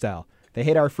our lifestyle. They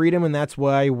hate our freedom, and that's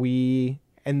why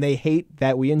they hate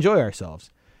that we enjoy ourselves.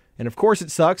 And of course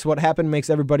it sucks. What happened makes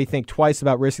everybody think twice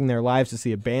about risking their lives to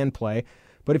see a band play.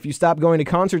 But if you stop going to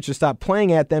concerts or stop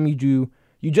playing at them, you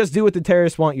just do what the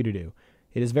terrorists want you to do.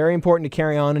 It is very important to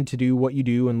carry on and to do what you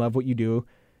do and love what you do.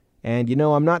 And,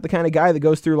 I'm not the kind of guy that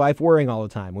goes through life worrying all the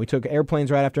time. We took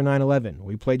airplanes right after 9/11.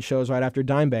 We played shows right after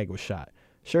Dimebag was shot.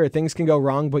 Sure, things can go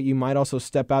wrong, but you might also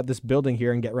step out this building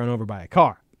here and get run over by a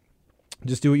car.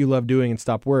 Just do what you love doing and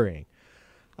stop worrying.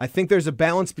 I think there's a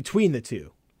balance between the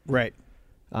two. Right.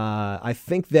 I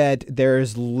think that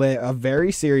there's a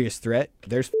very serious threat.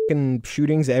 There's fucking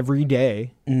shootings every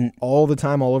day, all the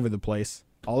time, all over the place.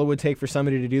 All it would take for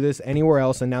somebody to do this anywhere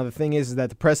else. And now the thing is that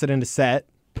the precedent is set.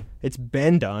 It's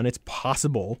been done. It's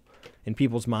possible in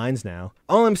people's minds now.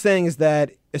 All I'm saying is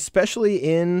that, especially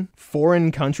in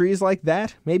foreign countries like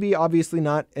that, maybe obviously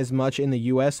not as much in the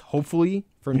U.S., hopefully,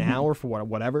 for now or for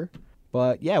whatever.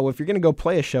 But yeah, well, if you're going to go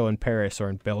play a show in Paris or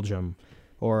in Belgium,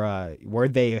 or where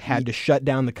they had to shut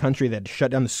down the country, they had to shut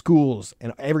down the schools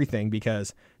and everything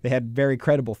because they had very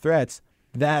credible threats,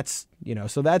 that's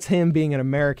him being an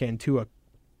American to a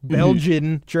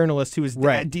Belgian journalist who is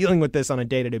dealing with this on a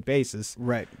day-to-day basis.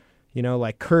 Right.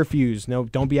 Like curfews, no,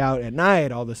 don't be out at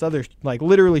night, all this other, like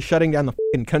literally shutting down the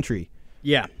fucking country.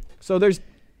 Yeah. So there's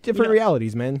different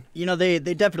realities, man. They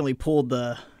definitely pulled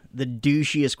the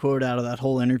douchiest quote out of that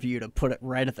whole interview to put it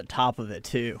right at the top of it,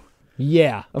 too.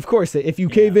 Yeah, of course. If you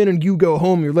cave in and you go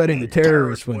home, you're letting the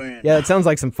terrorists win. Yeah, it sounds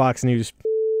like some Fox News.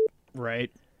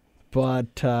 Right.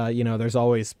 But, there's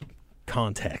always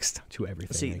context to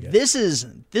everything. See, this is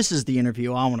the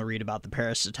interview I want to read about the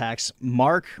Paris attacks.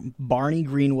 Mark Barney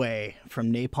Greenway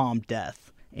from Napalm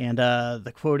Death. And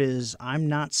the quote is, "I'm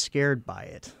not scared by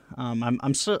it."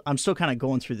 I'm still kind of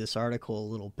going through this article a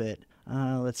little bit.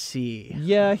 Let's see.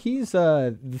 Yeah, he's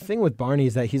the thing with Barney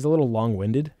is that he's a little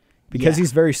long-winded because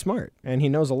he's very smart and he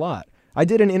knows a lot. I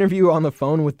did an interview on the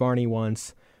phone with Barney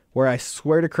once where I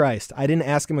swear to Christ, I didn't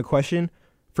ask him a question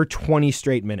for 20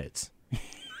 straight minutes.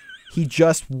 He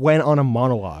just went on a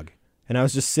monologue, and I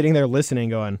was just sitting there listening,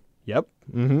 going, "Yep,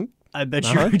 mm-hmm." I bet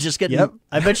you were just getting. Yep.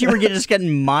 I bet you were just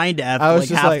getting mind effed. I was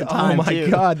just half like, the time, "Oh my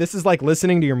god, this is like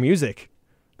listening to your music."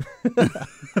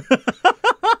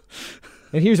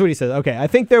 And here's what he says. Okay, I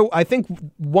think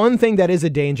one thing that is a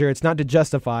danger. It's not to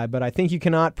justify, but I think you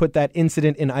cannot put that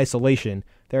incident in isolation.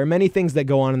 There are many things that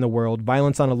go on in the world: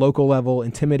 violence on a local level,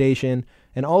 intimidation,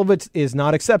 and all of it is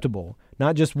not acceptable.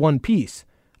 Not just one piece.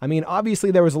 I mean,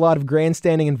 obviously there was a lot of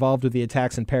grandstanding involved with the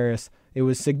attacks in Paris. It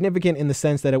was significant in the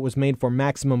sense that it was made for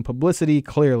maximum publicity,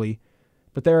 clearly.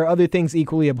 But there are other things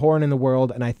equally abhorrent in the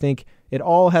world, and I think it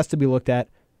all has to be looked at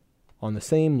on the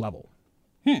same level.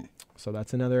 So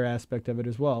that's another aspect of it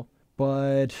as well.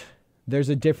 But there's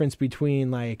a difference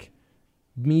between, like,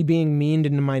 me being mean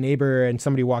to my neighbor and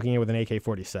somebody walking in with an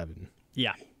AK-47.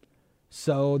 Yeah.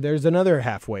 So there's another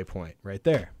halfway point right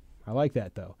there. I like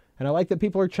that, though. And I like that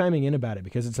people are chiming in about it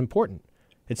because it's important.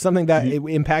 It's something that it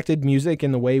impacted music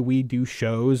and the way we do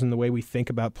shows and the way we think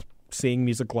about seeing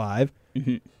music live.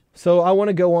 Mm-hmm. So I want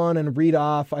to go on and read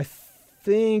off. I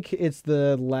think it's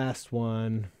the last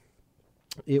one.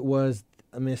 It was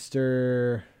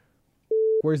Mr.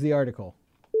 Where's the article?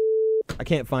 I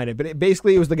can't find it. But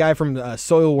it was the guy from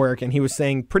Soilwork, and he was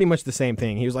saying pretty much the same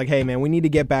thing. He was like, "Hey, man, we need to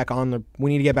get back on the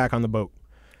boat.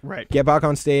 Right. Get back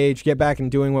on stage. Get back and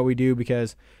doing what we do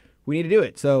because we need to do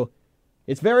it. So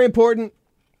it's very important.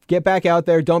 Get back out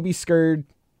there. Don't be scared.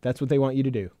 That's what they want you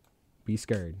to do. Be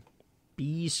scared.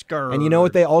 Be scared. And you know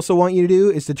what they also want you to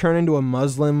do is to turn into a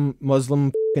Muslim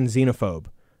fucking xenophobe.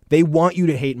 They want you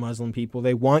to hate Muslim people.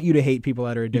 They want you to hate people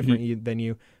that are different than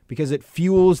you because it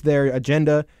fuels their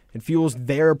agenda. It fuels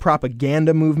their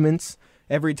propaganda movements.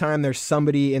 Every time there's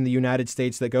somebody in the United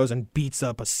States that goes and beats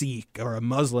up a Sikh or a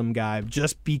Muslim guy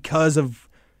just because of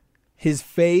his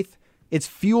faith. It's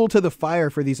fuel to the fire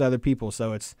for these other people.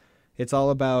 So it's all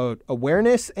about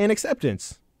awareness and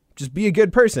acceptance. Just be a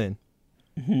good person.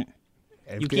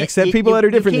 Accept people that are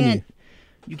different than you.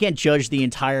 You can't judge the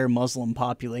entire Muslim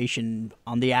population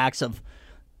on the acts of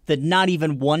the not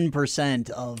even 1%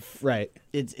 of right.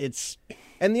 It's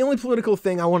And the only political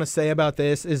thing I want to say about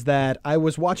this is that I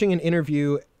was watching an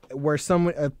interview where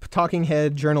a talking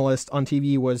head journalist on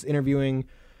TV was interviewing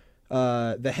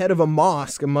the head of a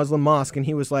mosque, a Muslim mosque, and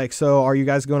he was like, "So, are you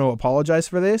guys going to apologize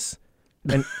for this?"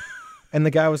 And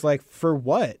the guy was like, "For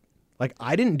what? Like,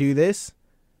 I didn't do this.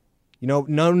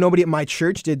 Nobody at my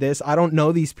church did this. I don't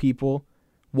know these people.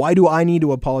 Why do I need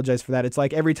to apologize for that?" It's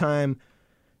like every time.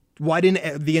 Why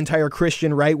didn't the entire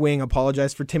Christian right wing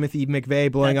apologize for Timothy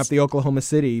McVeigh blowing up the Oklahoma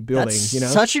City building?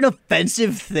 That's such an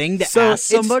offensive thing to ask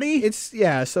somebody.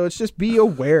 So it's just be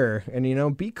aware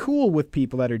and be cool with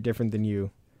people that are different than you,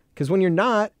 because when you're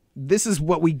not, this is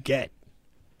what we get.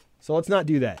 So let's not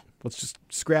do that. Let's just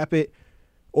scrap it.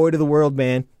 Oi to the world,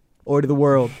 man. Oi to the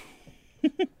world.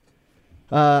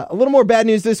 A little more bad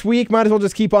news this week. Might as well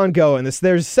just keep on going.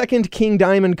 Their second King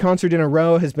Diamond concert in a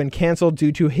row has been canceled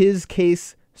due to his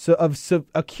case of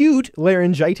acute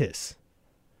laryngitis.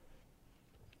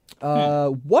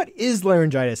 What is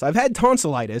laryngitis? I've had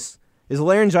tonsillitis. Is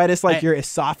laryngitis like your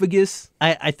esophagus?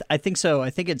 I think so.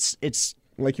 I think it's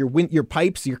like your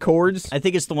pipes, your cords. I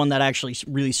think it's the one that actually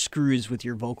really screws with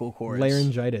your vocal cords.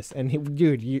 Laryngitis. And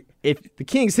dude, if the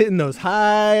King's hitting those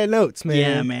high notes, man.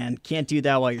 Yeah, man. Can't do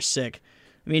that while you're sick.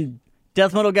 I mean,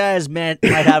 death metal guys might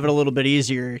have it a little bit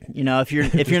easier. If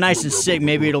you're nice and sick,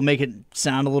 maybe it'll make it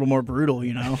sound a little more brutal.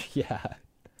 Yeah.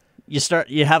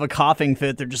 You have a coughing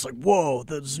fit. They're just like, whoa,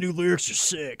 those new lyrics are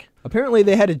sick. Apparently,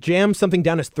 they had to jam something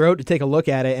down his throat to take a look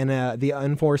at it, and the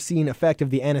unforeseen effect of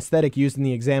the anesthetic used in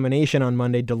the examination on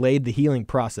Monday delayed the healing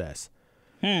process.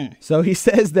 So he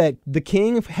says that the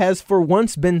King has for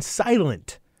once been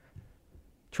silent,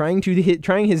 trying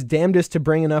his damnedest to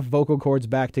bring enough vocal cords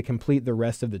back to complete the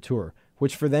rest of the tour,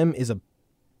 which for them is a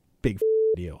big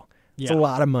deal. Yeah. It's a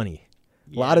lot of money.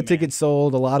 A lot of tickets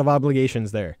sold, a lot of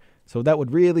obligations there. So that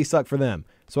would really suck for them.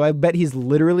 So I bet he's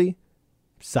literally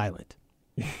silent.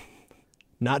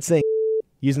 Not saying,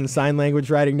 using sign language,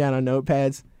 writing down on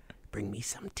notepads. Bring me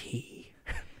some tea.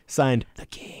 Signed, The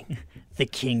King. The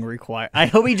King requires. I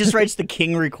hope he just writes The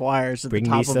King requires at Bring the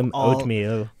top me some of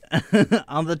oatmeal.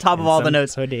 On the top of all the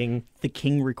notes. Pudding. The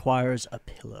King requires a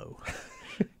pillow.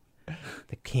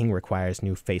 The King requires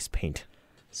new face paint.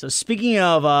 So speaking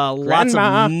of lots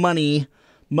of money,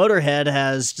 Motorhead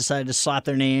has decided to slap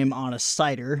their name on a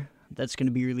cider that's going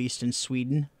to be released in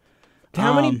Sweden.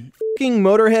 How many fucking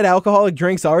Motorhead alcoholic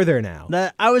drinks are there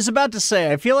now? I was about to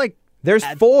say, I feel like there's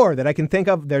 4 that I can think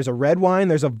of. There's a red wine,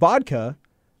 there's a vodka,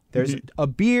 there's a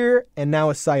beer, and now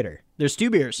a cider. There's 2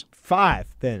 beers.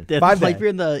 5 then. 5 like beer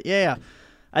in the yeah.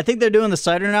 I think they're doing the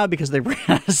cider now because they ran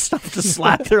out of stuff to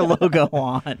slap their logo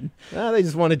on. They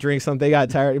just want to drink something. They got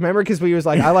tired. Remember, because we was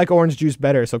like, I like orange juice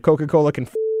better, so Coca-Cola can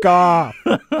off.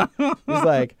 He's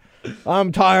like,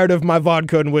 I'm tired of my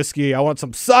vodka and whiskey. I want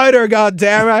some cider,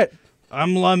 goddammit.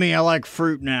 I'm Lemmy. I like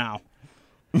fruit now.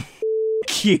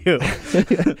 Cute.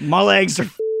 My legs are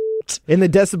In the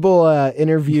Decibel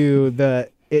interview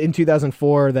in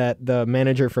 2004 that the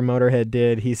manager for Motorhead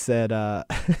did, he said,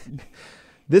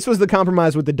 this was the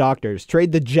compromise with the doctors.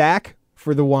 Trade the Jack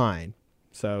for the wine.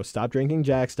 So stop drinking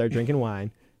Jack, start drinking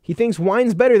wine. He thinks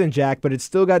wine's better than Jack, but it's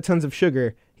still got tons of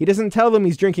sugar. He doesn't tell them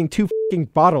he's drinking 2 fucking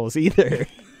bottles either.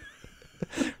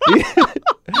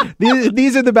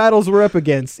 These are the battles we're up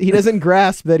against. He doesn't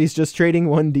grasp that he's just trading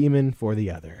one demon for the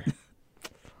other.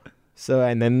 So,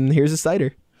 and then here's a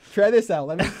cider. Try this out.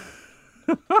 Let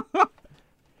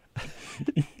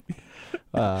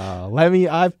me.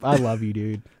 I love you,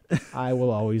 dude. I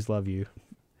will always love you.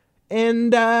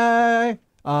 And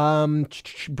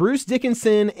Bruce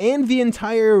Dickinson and the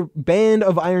entire band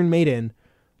of Iron Maiden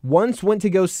once went to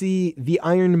go see the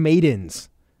Iron Maidens,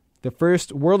 the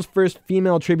world's first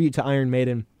female tribute to Iron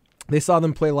Maiden. They saw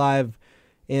them play live,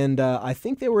 and I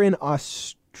think they were in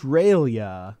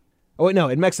Australia. Oh, wait, no,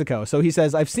 in Mexico. So he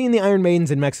says, I've seen the Iron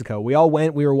Maidens in Mexico. We all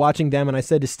went, we were watching them, and I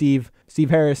said to Steve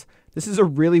Harris, this is a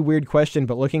really weird question,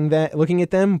 but looking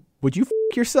at them, would you f***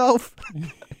 yourself?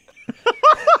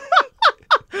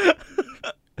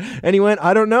 And he went,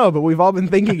 I don't know, but we've all been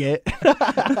thinking it.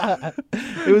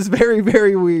 It was very,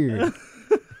 very weird.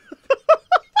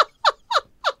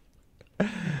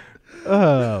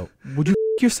 Would you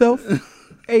f*** yourself?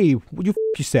 Hey, would you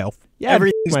f*** yourself? Yeah,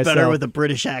 myself. Better with a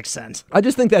British accent. I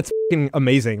just think that's fucking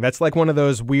amazing. That's like one of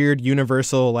those weird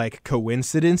universal like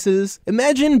coincidences.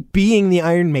 Imagine being the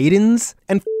Iron Maidens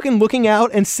and fucking looking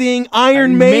out and seeing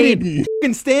Iron Maiden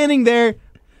fucking standing there.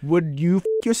 Would you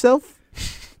fuck yourself?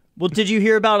 Well, did you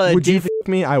hear about Would you fuck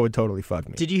me? I would totally fuck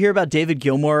me. Did you hear about David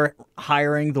Gilmour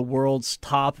hiring the world's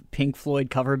top Pink Floyd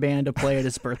cover band to play at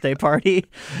his birthday party?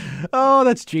 Oh,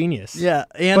 that's genius. Yeah,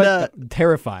 and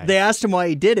terrifying. They asked him why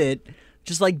he did it.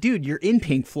 Just like, dude, you're in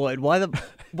Pink Floyd. Why the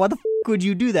fuck would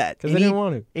you do that? Because I didn't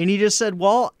want to. And he just said,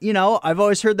 well, you know, I've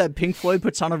always heard that Pink Floyd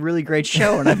puts on a really great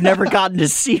show, and I've never gotten to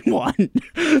see one.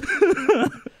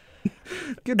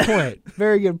 Good point.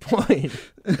 Very good point.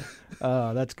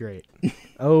 Oh, that's great.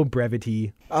 Oh,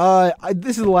 brevity.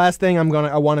 This is the last thing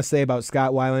I want to say about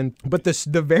Scott Weiland. But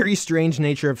the very strange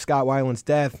nature of Scott Weiland's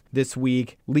death this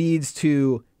week leads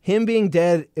to him being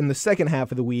dead in the second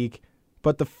half of the week.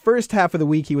 But the first half of the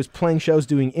week, he was playing shows,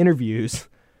 doing interviews.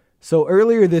 So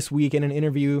earlier this week in an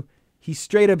interview, he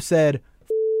straight up said,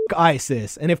 "F***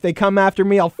 ISIS, and if they come after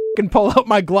me, I'll fucking pull out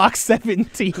my Glock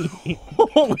 17.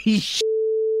 Holy shit.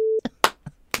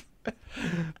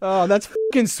 Oh, that's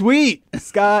fucking sweet.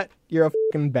 Scott, you're a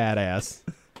fucking badass.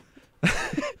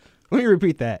 Let me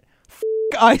repeat that. F***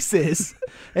 ISIS,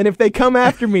 and if they come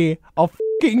after me, I'll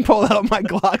fucking pull out my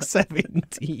Glock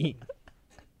 17.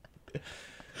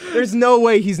 There's no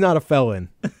way he's not a felon.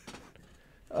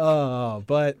 Oh,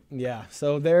 but yeah.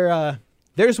 So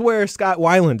there's where Scott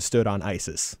Weiland stood on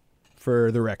ISIS,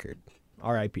 for the record.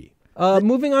 R.I.P.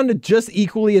 Moving on to just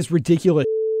equally as ridiculous.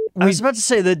 I was about to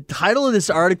say, the title of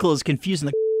this article is confusing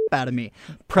the out of me.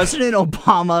 President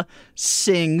Obama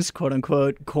sings, quote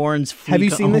unquote, Korn's Freak, Have you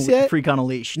seen this yet? Freak on a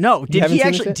Leash. No. Did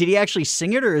he actually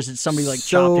sing it, or is it somebody like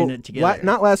chopped in it together?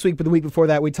 Not last week, but the week before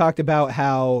that, we talked about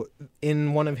how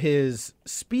in one of his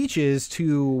speeches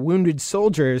to wounded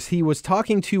soldiers, he was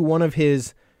talking to one of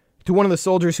the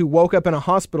soldiers who woke up in a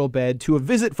hospital bed to a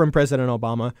visit from President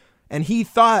Obama, and he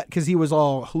thought, because he was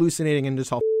all hallucinating and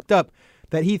just all fucked up,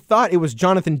 that he thought it was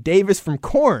Jonathan Davis from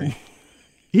Korn.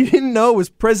 He didn't know it was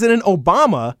President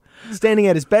Obama standing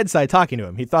at his bedside talking to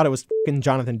him. He thought it was fucking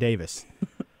Jonathan Davis.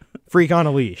 Freak on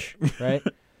a leash, right?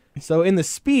 So in the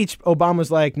speech, Obama's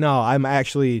like, no, I'm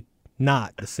actually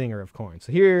not the singer of Korn.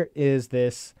 So here is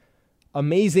this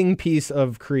amazing piece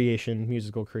of creation,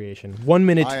 musical creation. 1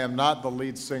 minute. I am not the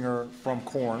lead singer from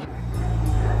Korn.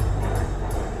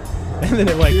 And then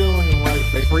it like, feeling like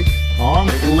a freak on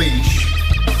a leash.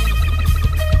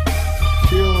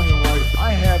 Feeling like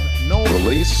I have no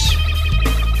release.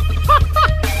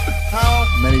 How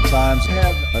many times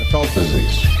have I felt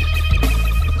disease?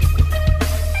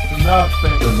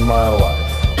 Nothing in my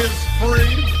life is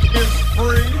free.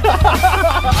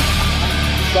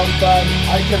 Sometimes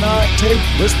I cannot take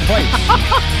this place.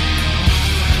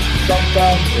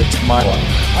 Sometimes it's my life.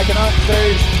 I cannot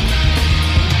say.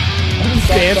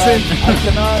 Dancing. I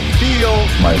cannot feel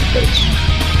my face.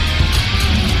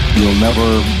 You'll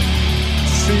never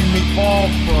see me fall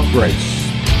from grace.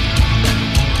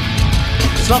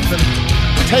 Something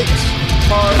takes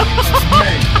part of me.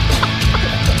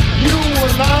 You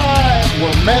and I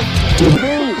were meant to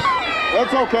be.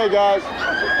 That's okay, guys.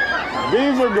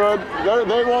 These are good.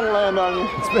 They won't land on you.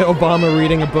 It's been Obama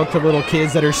reading a book to little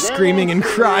kids that are screaming and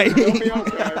crying. You'll be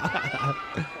okay.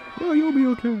 Oh, you'll be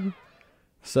okay.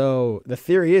 So the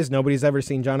theory is nobody's ever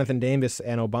seen Jonathan Davis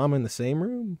and Obama in the same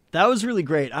room. That was really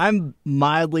great. I'm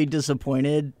mildly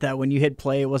disappointed that when you hit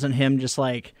play, it wasn't him just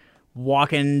like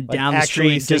walking Like down the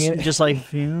actually street, singing it? just like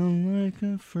feeling like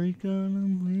a freak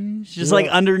on a leash, just like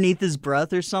underneath his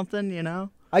breath or something, you know?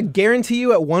 I guarantee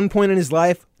you at one point in his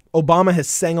life, Obama has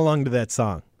sang along to that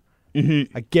song.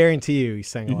 Mm-hmm. I guarantee you he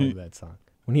sang along to that song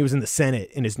when he was in the Senate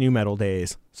in his nu metal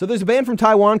days. So there's a band from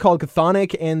Taiwan called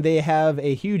Chthonic, and they have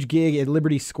a huge gig at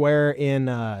Liberty Square in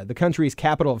the country's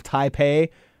capital of Taipei.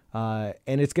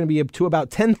 And it's going to be up to about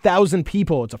 10,000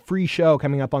 people. It's a free show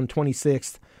coming up on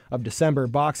 26th of December,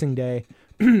 Boxing Day.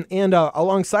 And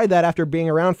alongside that, after being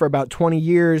around for about 20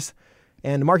 years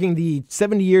and marking the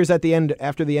 70 years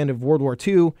after the end of World War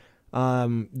II,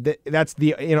 that's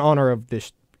in honor of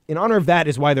that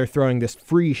is why they're throwing this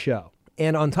free show.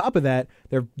 And on top of that,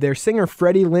 their singer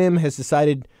Freddie Lim has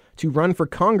decided to run for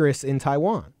Congress in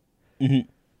Taiwan,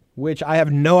 which I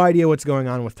have no idea what's going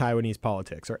on with Taiwanese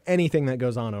politics or anything that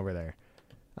goes on over there.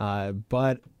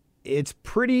 But it's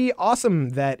pretty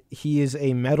awesome that he is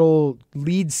a metal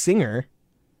lead singer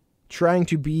trying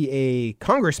to be a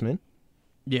congressman.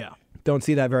 Yeah. Don't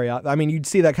see that very often. I mean, you'd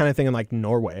see that kind of thing in like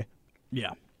Norway.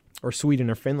 Yeah. Or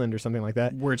Sweden or Finland or something like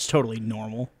that. Where it's totally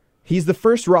normal. He's the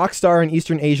first rock star in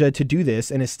Eastern Asia to do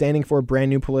this and is standing for a brand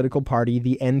new political party,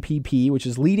 the NPP, which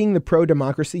is leading the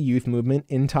pro-democracy youth movement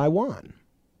in Taiwan.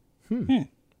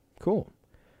 Cool.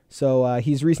 So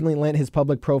he's recently lent his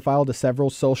public profile to several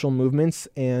social movements,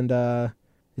 and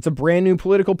it's a brand new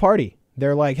political party.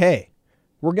 They're like, hey,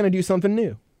 we're going to do something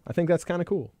new. I think that's kind of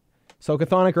cool. So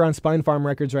Chthonic are on Spine Farm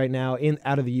Records right now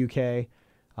out of the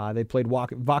UK. They played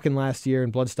Wacken last year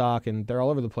and Bloodstock, and they're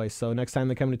all over the place. So next time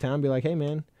they come to town, be like, hey,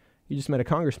 man, you just met a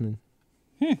congressman.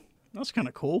 That's kind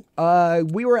of cool.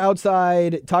 We were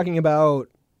outside talking about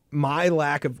my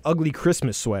lack of ugly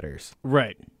Christmas sweaters.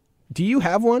 Right. Do you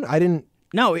have one? I didn't.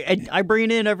 No, I bring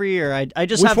it in every year. I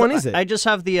just Which have. one is it? I just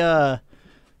have the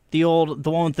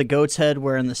one with the goat's head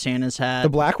wearing the Santa's hat. The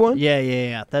black one?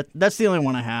 Yeah. That's the only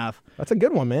one I have. That's a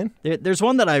good one, man. There's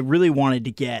one that I really wanted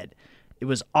to get. It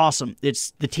was awesome.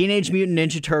 It's the Teenage Mutant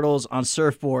Ninja Turtles on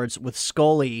surfboards with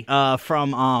Scully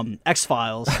from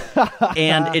X-Files.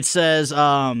 And it says,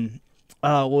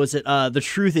 what was it? The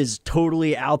truth is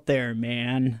totally out there,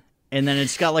 man. And then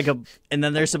it's got and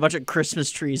then there's a bunch of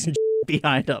Christmas trees and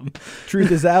behind them.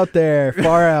 Truth is out there,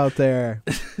 far out there.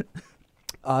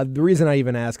 The reason I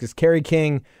even ask is Kerry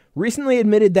King recently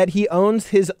admitted that he owns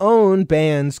his own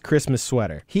band's Christmas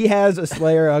sweater. He has a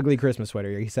Slayer ugly Christmas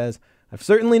sweater. He says, I've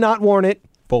certainly not worn it.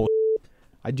 Bull.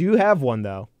 I do have one,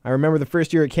 though. I remember the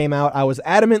first year it came out, I was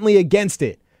adamantly against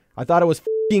it. I thought it was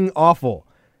f***ing awful.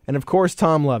 And of course,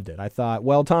 Tom loved it. I thought,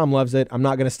 well, Tom loves it. I'm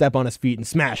not going to step on his feet and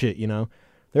smash it, you know.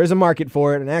 There's a market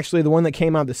for it. And actually, the one that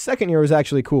came out the second year was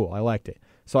actually cool. I liked it.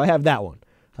 So I have that one.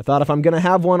 I thought if I'm going to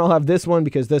have one, I'll have this one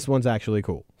because this one's actually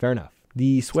cool. Fair enough.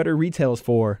 The sweater retails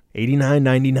for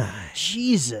 $89.99.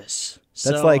 Jesus.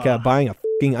 That's like buying a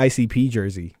f***ing ICP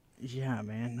jersey. Yeah,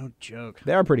 man. No joke.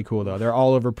 They are pretty cool, though. They're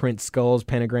all over print skulls,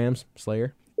 pentagrams,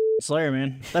 Slayer. Slayer,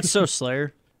 man. That's so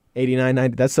Slayer.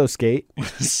 $89.90. That's so skate.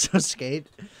 So skate.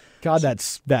 God,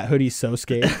 that hoodie's so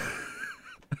skate.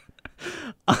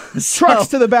 Trucks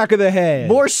to the back of the head.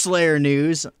 More Slayer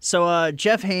news. So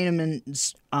Jeff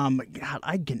Hanneman's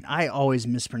God, I always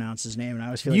mispronounce his name, and I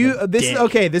always feel like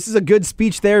this is a good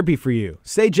speech therapy for you.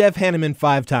 Say Jeff Hanneman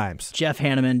 5 times. Jeff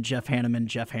Hanneman, Jeff Hanneman,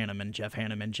 Jeff Hanneman, Jeff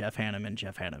Hanneman, Jeff Hanneman,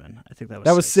 Jeff Hanneman. I think that was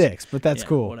that was 6, but that's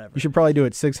cool. Whatever. You should probably do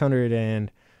it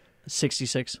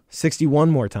 666. 61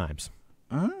 more times.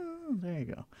 Oh, there you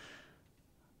go.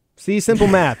 See, simple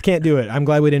math. Can't do it. I'm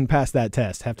glad we didn't pass that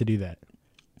test. Have to do that.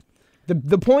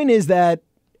 The point is that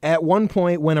at one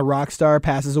point when a rock star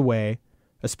passes away,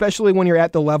 especially when you're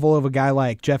at the level of a guy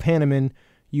like Jeff Hanneman,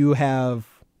 you have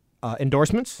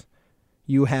endorsements,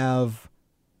 you have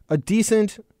a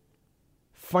decent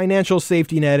financial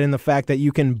safety net in the fact that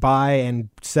you can buy and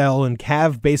sell and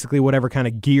have basically whatever kind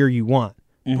of gear you want.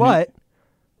 Mm-hmm. But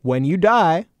when you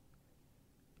die,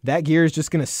 that gear is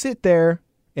just going to sit there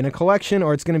in a collection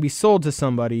or it's going to be sold to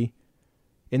somebody.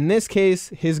 In this case,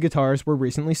 his guitars were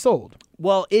recently sold.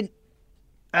 Well,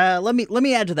 let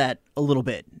me add to that a little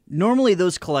bit. Normally,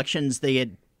 those collections, they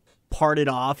get parted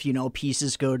off. You know,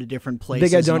 pieces go to different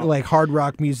places. They got done like Hard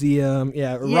Rock Museum,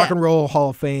 Rock and Roll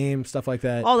Hall of Fame, stuff like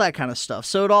that. All that kind of stuff.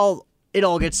 So it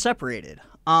all gets separated.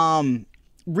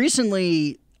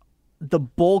 Recently, the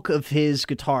bulk of his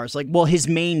guitars, his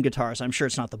main guitars, I'm sure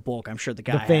it's not the bulk. I'm sure the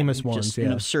guy the famous had ones, just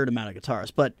an absurd amount of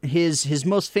guitars. But his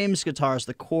most famous guitars,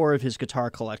 the core of his guitar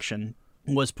collection,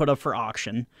 was put up for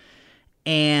auction.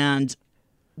 And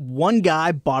one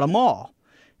guy bought them all.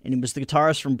 And it was the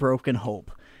guitarist from Broken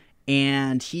Hope.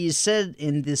 And he said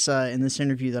in this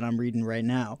interview that I'm reading right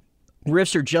now,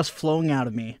 riffs are just flowing out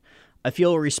of me. I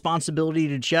feel a responsibility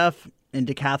to Jeff and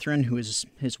to Catherine, who is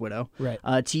his widow, right,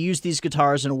 to use these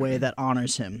guitars in a way that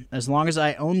honors him. As long as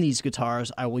I own these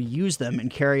guitars, I will use them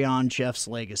and carry on Jeff's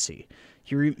legacy.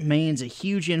 He remains a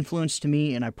huge influence to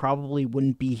me, and I probably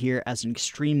wouldn't be here as an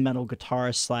extreme metal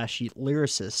guitarist /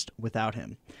 lyricist without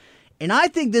him. And I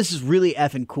think this is really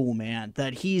effing cool, man,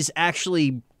 that he's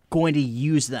actually going to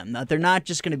use them, that they're not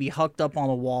just going to be hucked up on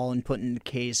the wall and put in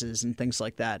cases and things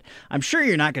like that. I'm sure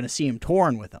you're not going to see him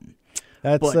touring with them.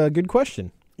 That's a good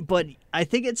question. But I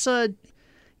think it's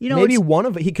maybe one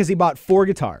of it because he bought 4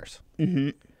 guitars. Mm-hmm.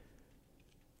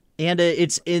 And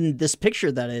it's in this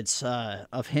picture that it's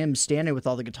of him standing with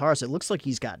all the guitars. It looks like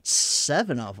he's got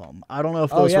 7 of them. I don't know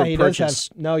if those were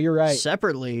purchased. No, you're right.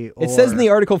 Separately. It says in the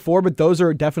article 4, but those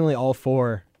are definitely all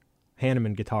 4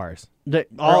 Hanneman guitars.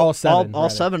 All 7. All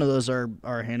 7 of those are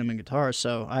Hanneman guitars.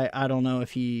 So I don't know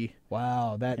if he.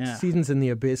 Wow, that Seasons in the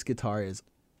Abyss guitar is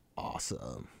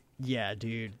awesome. Yeah,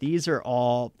 dude. These are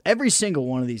every single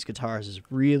one of these guitars is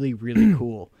really, really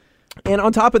cool. And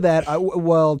on top of that,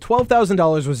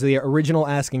 $12,000 was the original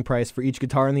asking price for each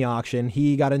guitar in the auction.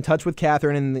 He got in touch with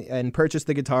Catherine and purchased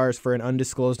the guitars for an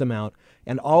undisclosed amount.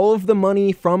 And all of the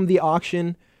money from the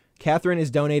auction, Catherine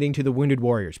is donating to the Wounded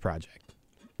Warriors Project.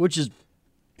 Which is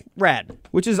rad.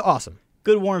 Which is awesome.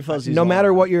 Good warm fuzzies. No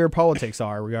matter what your politics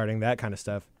are regarding that kind of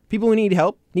stuff. People who need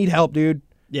help, dude.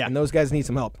 Yeah. And those guys need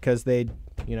some help because they,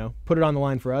 put it on the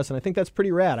line for us. And I think that's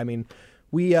pretty rad. I mean,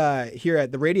 we here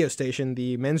at the radio station,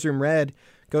 the Men's Room Red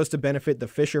goes to benefit the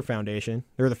Fisher Foundation,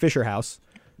 or the Fisher House,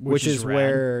 which is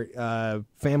where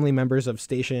family members of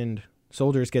stationed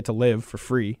soldiers get to live for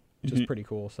free, which is pretty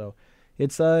cool. So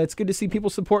it's good to see people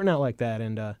supporting out like that.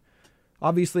 And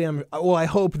obviously, I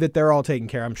hope that they're all taken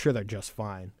care of. I'm sure they're just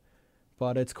fine.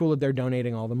 But it's cool that they're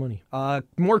donating all the money.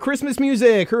 More Christmas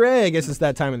music. Hooray. I guess it's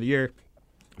that time of the year.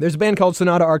 There's a band called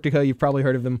Sonata Arctica. You've probably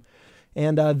heard of them.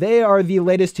 And they are the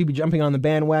latest to be jumping on the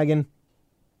bandwagon,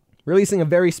 releasing a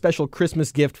very special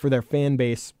Christmas gift for their fan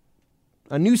base.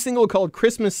 A new single called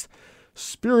Christmas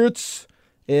Spirits.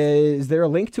 Is there a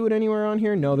link to it anywhere on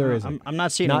here? No, there isn't. I'm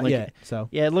not seeing not a link yet. So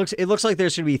yeah, it looks like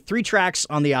there's going to be 3 tracks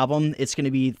on the album. It's going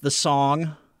to be the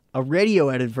song, a radio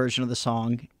edit version of the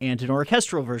song, and an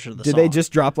orchestral version of the song. Did they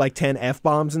just drop like 10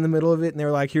 F-bombs in the middle of it, and they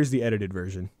were like, here's the edited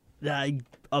version?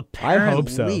 Apparently, I hope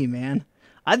so. Man.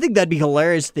 I think that'd be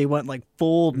hilarious if they went like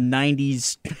full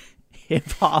 90s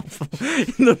hip-hop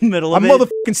in the middle of I'm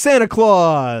motherfucking Santa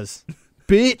Claus,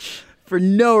 bitch. For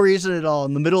no reason at all,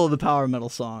 in the middle of the power metal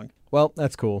song. Well,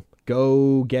 that's cool.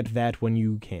 Go get that when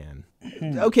you can.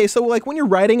 Okay, so like when you're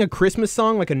writing a Christmas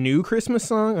song, like a new Christmas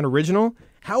song, an original,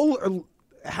 how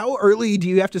early do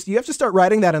you have to start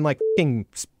writing that in like f***ing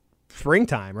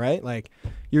springtime, right? Like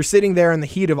you're sitting there in the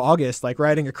heat of August, like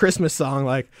writing a Christmas song,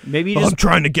 like maybe I'm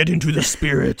trying to get into the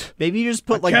spirit. Maybe you just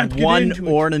put like one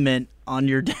ornament on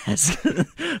your desk,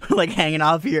 like hanging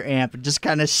off your amp, and just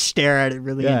kind of stare at it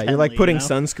really intently. You're like putting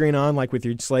sunscreen on, like with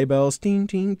your sleigh bells, ting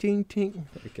ting ting ting.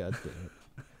 God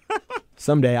damn it.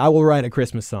 Someday I will write a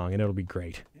Christmas song and it'll be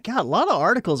great. God, a lot of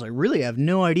articles I really have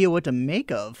no idea what to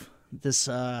make of. This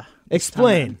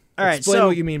explain. All right, explain so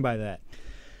what you mean by that.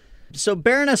 So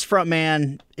Baroness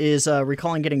frontman is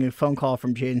recalling getting a phone call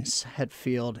from James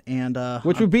Hetfield, and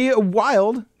which would be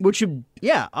wild. Which would,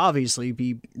 obviously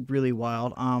be really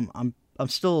wild. I'm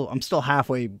still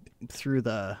halfway through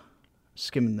the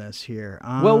skimming this here.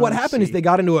 Well, what happened is they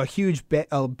got into a huge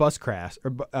bus crash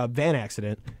or van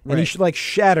accident, and he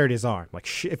shattered his arm,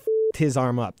 his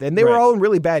arm up, and they were all in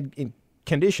really bad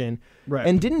condition. Right.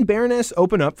 And didn't Baroness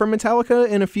open up for Metallica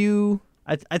in a few?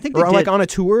 I think they or did. Like on a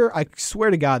tour. I swear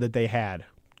to God that they had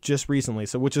just recently.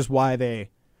 So which is why they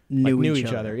knew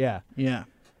each other. Yeah. Yeah.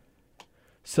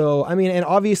 So I mean, and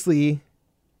obviously,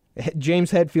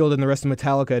 James Hetfield and the rest of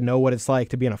Metallica know what it's like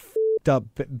to be in a f***ed up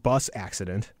bus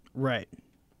accident. Right.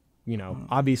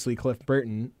 Obviously Cliff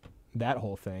Burton, that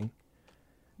whole thing.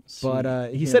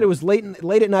 But he said it was late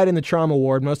at night in the trauma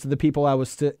ward. Most of the people I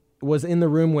was in the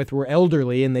room with were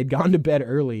elderly, and they'd gone to bed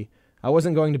early. I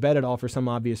wasn't going to bed at all for some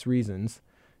obvious reasons.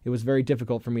 It was very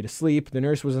difficult for me to sleep. The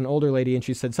nurse was an older lady, and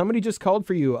she said, somebody just called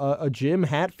for you, a Jim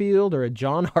Hatfield or a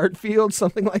John Hartfield,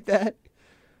 something like that.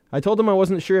 I told them I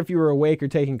wasn't sure if you were awake or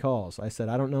taking calls. I said,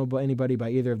 I don't know anybody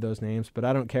by either of those names, but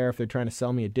I don't care if they're trying to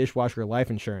sell me a dishwasher or life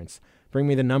insurance. Bring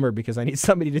me the number because I need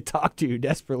somebody to talk to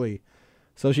desperately.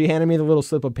 So she handed me the little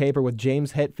slip of paper with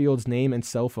James Hetfield's name and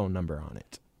cell phone number on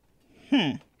it.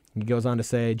 He goes on to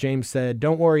say, James said,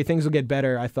 don't worry, things will get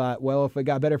better. I thought, well, if it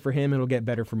got better for him, it'll get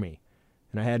better for me.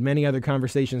 And I had many other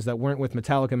conversations that weren't with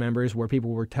Metallica members where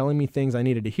people were telling me things I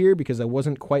needed to hear because I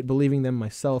wasn't quite believing them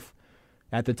myself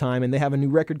at the time. And they have a new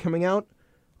record coming out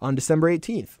on December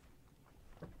 18th.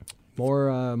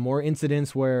 More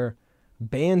incidents where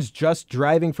bands just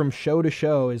driving from show to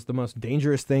show is the most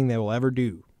dangerous thing they will ever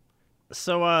do.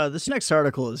 So this next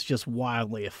article is just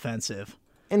wildly offensive.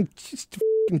 And just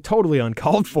totally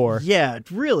uncalled for. Yeah,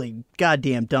 really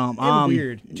goddamn dumb. And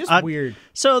weird. Just weird.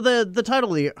 So the title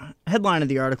of the headline of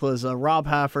the article is Rob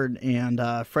Halford and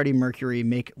Freddie Mercury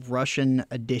make Russian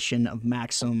edition of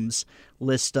Maxim's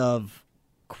list of,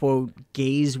 quote,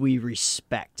 gays we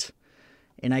respect.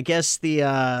 And I guess the,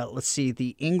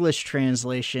 the English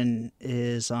translation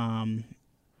is, men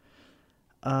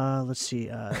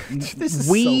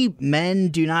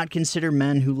do not consider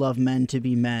men who love men to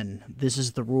be men. This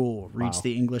is the rule, reads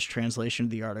the English translation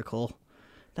of the article.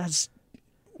 That's...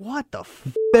 what the f***,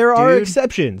 There are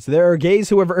exceptions. There are gays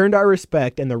who have earned our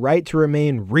respect and the right to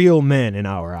remain real men in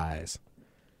our eyes.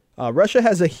 Russia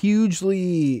has a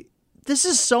hugely... This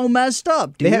is so messed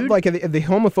up, dude. They have, the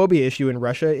homophobia issue in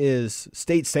Russia is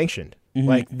state-sanctioned. Mm-hmm.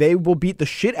 Like, they will beat the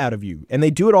shit out of you. And they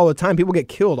do it all the time. People get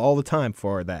killed all the time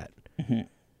for that. Mm-hmm.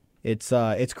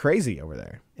 It's crazy over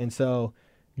there. And so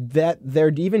that they're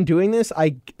even doing this,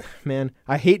 I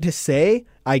hate to say,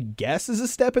 I guess is a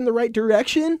step in the right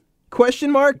direction?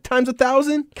 Question mark times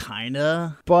 1,000?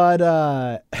 Kinda.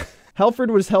 But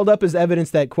Halford was held up as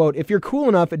evidence that, quote, if you're cool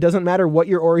enough, it doesn't matter what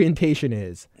your orientation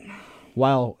is.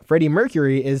 While Freddie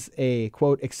Mercury is a,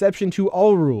 quote, exception to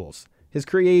all rules. His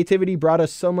creativity brought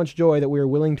us so much joy that we are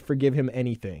willing to forgive him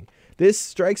anything. This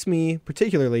strikes me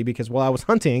particularly because while I was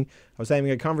hunting, I was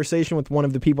having a conversation with one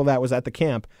of the people that was at the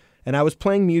camp, and I was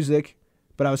playing music,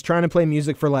 but I was trying to play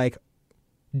music for like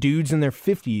dudes in their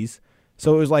 50s.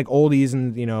 So it was like oldies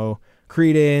and,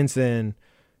 Creedence and,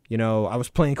 I was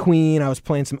playing Queen, I was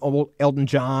playing some old Elton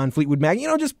John, Fleetwood Mac,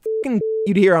 just fucking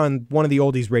you'd hear on one of the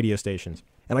oldies radio stations.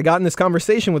 And I got in this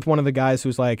conversation with one of the guys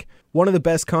who's like, one of the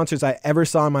best concerts I ever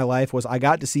saw in my life was I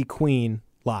got to see Queen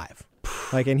live.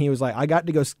 And he was like, I got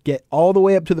to go get all the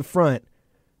way up to the front.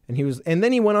 And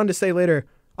then he went on to say later,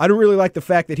 I don't really like the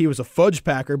fact that he was a fudge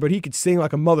packer, but he could sing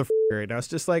like a motherfucker. And I was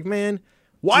just like, man,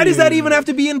 why does that even have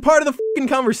to be in part of the fucking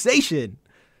conversation?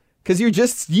 Because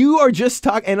you are just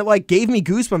talking, and it like gave me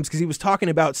goosebumps because he was talking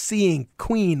about seeing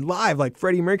Queen live, like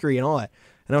Freddie Mercury and all that.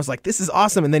 And I was like, this is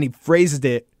awesome. And then he phrased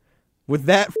it with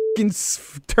that fucking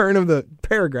turn of the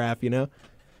paragraph, It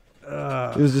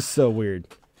was just so weird.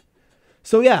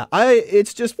 So yeah,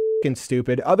 it's just fucking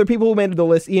stupid. Other people who made the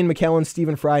list, Ian McKellen,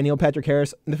 Stephen Fry, Neil Patrick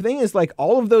Harris. And the thing is, like,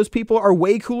 all of those people are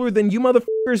way cooler than you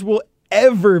motherfuckers will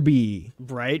ever be.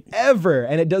 Right. Ever.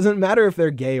 And it doesn't matter if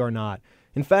they're gay or not.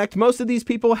 In fact, most of these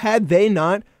people, had they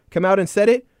not come out and said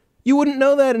it, you wouldn't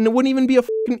know that, and it wouldn't even be a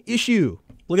fucking issue.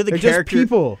 Look at the They're character. Just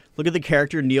people. Look at the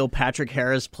character Neil Patrick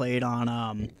Harris played on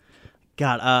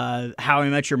How I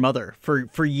Met Your Mother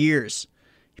for years.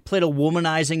 He played a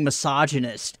womanizing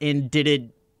misogynist and did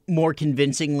it more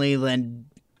convincingly than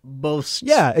most.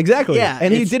 Yeah, exactly. Yeah,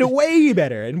 and he did it way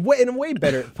better and in a way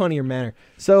better, funnier manner.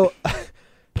 So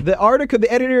the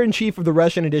editor-in-chief of the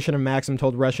Russian edition of Maxim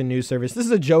told Russian news service, this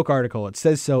is a joke article. It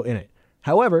says so in it.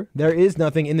 However, there is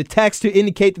nothing in the text to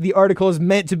indicate that the article is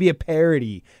meant to be a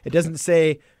parody. It doesn't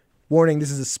say, warning, this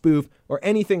is a spoof, or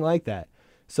anything like that.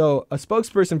 So a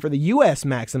spokesperson for the U.S.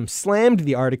 Maxim slammed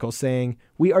the article, saying,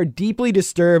 we are deeply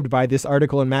disturbed by this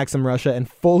article in Maxim Russia and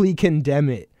fully condemn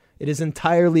it. It is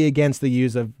entirely against the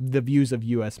views of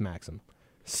U.S. Maxim.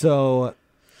 So,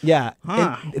 yeah,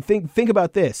 and think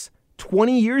about this.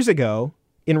 20 years ago,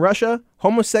 in Russia,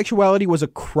 homosexuality was a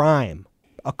crime.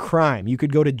 A crime. You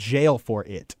could go to jail for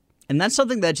it. And that's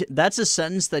something that's a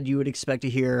sentence that you would expect to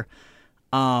hear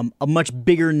a much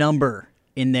bigger number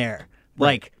in there.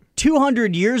 Right. Like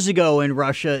 200 years ago in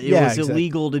Russia, it was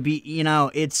illegal to be,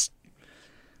 it's...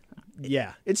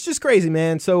 Yeah, it's just crazy,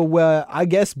 man. So I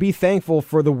guess be thankful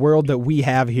for the world that we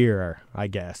have here, I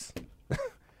guess.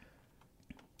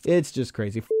 It's just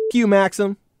crazy. F*** you,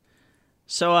 Maxim.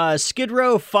 So Skid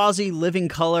Row, Fozzy, Living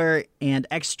Colour, and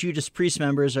ex-Judas Priest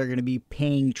members are going to be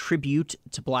paying tribute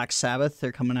to Black Sabbath.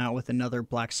 They're coming out with another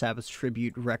Black Sabbath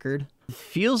tribute record.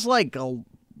 Feels like a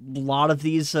lot of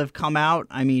these have come out.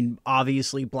 I mean,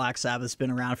 obviously Black Sabbath's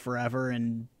been around forever,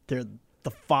 and they're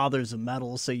the fathers of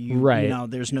metal, so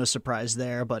there's no surprise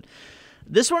there. But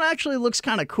this one actually looks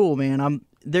kind of cool, man.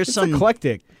 It's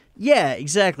eclectic. Yeah,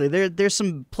 exactly. There's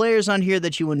some players on here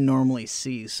that you wouldn't normally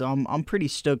see, so I'm pretty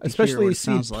stoked to Especially hear what it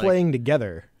sounds like. playing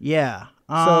together. Yeah.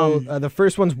 So the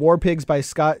first one's War Pigs by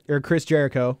Chris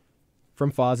Jericho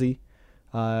from Fozzy.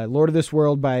 Lord of This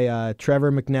World by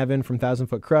Trevor McNevin from Thousand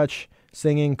Foot Crutch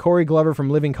singing. Corey Glover from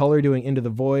Living Colour doing Into the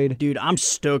Void. Dude, I'm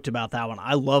stoked about that one.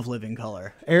 I love Living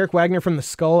Colour. Eric Wagner from The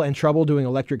Skull and Trouble doing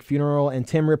Electric Funeral. And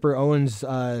Tim Ripper Owens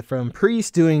from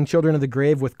Priest doing Children of the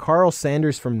Grave with Carl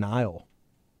Sanders from Nile.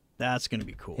 That's going to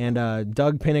be cool. And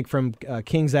Doug Pinnick from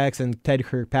King's X and Ted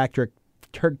Kirkpatrick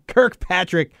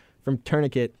from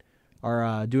Tourniquet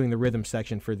are doing the rhythm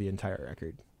section for the entire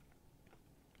record.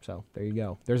 So there you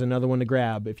go. There's another one to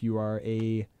grab if you are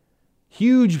a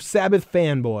huge Sabbath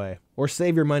fanboy, or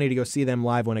save your money to go see them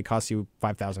live when it costs you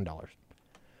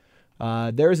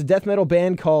 $5,000. There is a death metal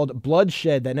band called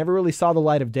Bloodshed that never really saw the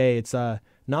light of day. It's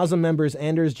Nasum members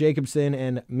Anders Jacobson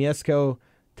and Mieszko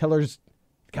Tellers.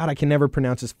 God, I can never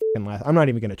pronounce his fucking last. I'm not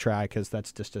even going to try because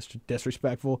that's just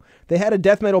disrespectful. They had a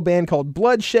death metal band called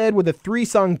Bloodshed with a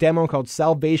 3-song demo called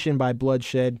Salvation by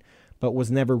Bloodshed, but was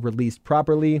never released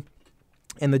properly.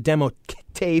 And the demo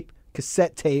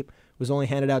cassette tape, was only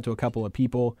handed out to a couple of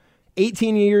people.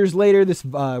 18 years later, this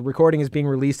recording is being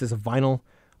released as a vinyl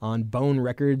on Bone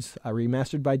Records,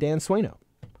 remastered by Dan Sueno.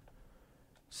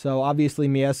 So obviously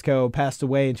Mieszko passed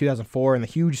away in 2004 in the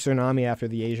huge tsunami after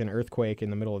the Asian earthquake in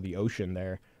the middle of the ocean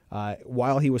there,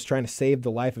 while he was trying to save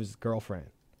the life of his girlfriend.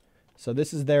 So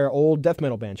this is their old death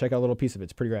metal band. Check out a little piece of it.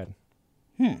 It's pretty rad.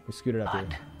 We scoot it up here.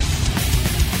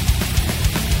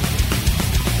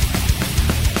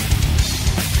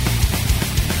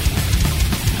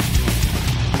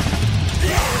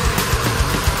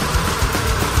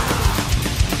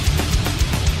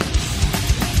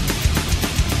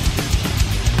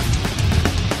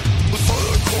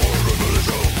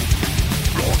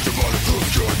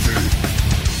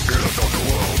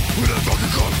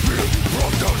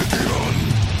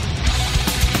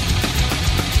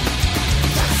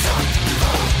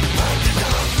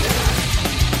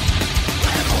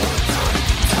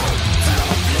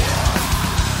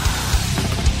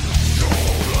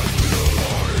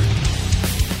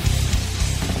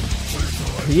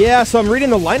 Yeah, so I'm reading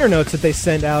the liner notes that they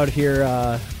sent out here,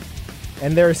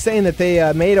 and they're saying that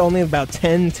they made only about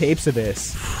 10 tapes of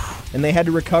this, and they had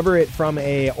to recover it from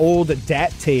a old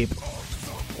DAT tape,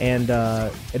 and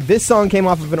this song came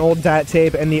off of an old DAT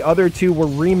tape, and the other two were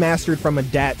remastered from a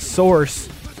DAT source.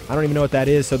 I don't even know what that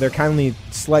is, so they're kind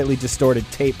of slightly distorted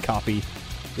tape copy,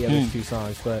 the other two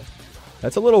songs, but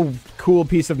that's a little cool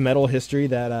piece of metal history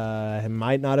that I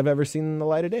might not have ever seen the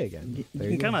light of day again.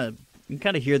 You can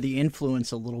kind of hear the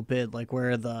influence a little bit, like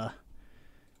where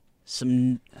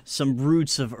some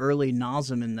roots of early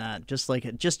Nasm in that, just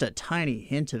a tiny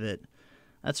hint of it.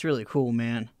 That's really cool,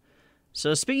 man.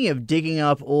 So speaking of digging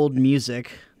up old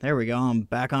music, there we go. I'm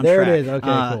back on track. There it is.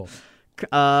 Okay, cool.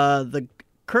 The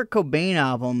Kurt Cobain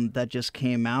album that just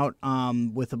came out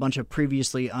with a bunch of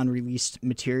previously unreleased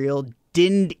material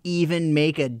didn't even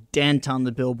make a dent on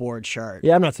the Billboard chart.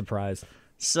 Yeah, I'm not surprised.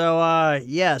 So,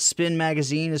 Spin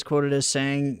Magazine is quoted as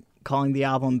calling the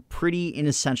album pretty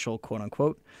inessential, quote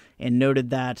unquote, and noted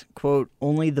that, quote,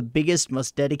 only the biggest,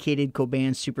 most dedicated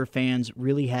Cobain superfans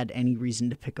really had any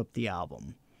reason to pick up the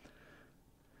album.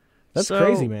 That's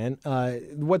crazy, man.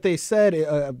 What they said,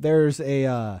 there's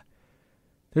a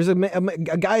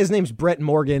guy, his name's Brett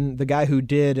Morgan, the guy who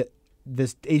did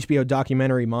this HBO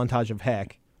documentary Montage of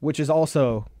Heck, which has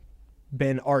also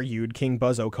been argued. King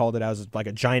Buzzo called it as like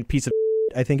a giant piece of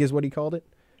I think is what he called it.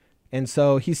 And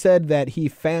so he said that he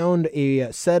found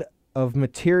a set of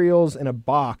materials in a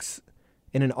box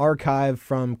in an archive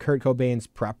from Kurt Cobain's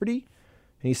property.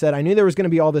 And he said, I knew there was going to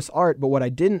be all this art, but what I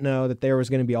didn't know that there was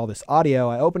going to be all this audio.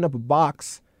 I opened up a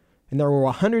box and there were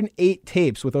 108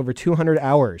 tapes with over 200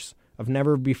 hours of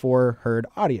never before heard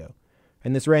audio.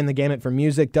 And this ran the gamut from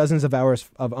music, dozens of hours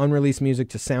of unreleased music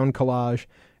to sound collage.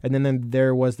 And then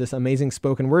there was this amazing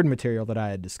spoken word material that I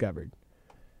had discovered.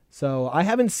 So I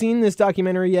haven't seen this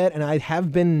documentary yet, and I've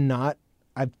been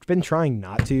trying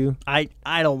not to. I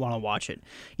don't want to watch it.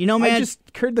 You know, man,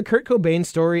 the Kurt Cobain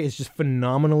story is just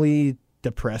phenomenally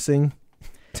depressing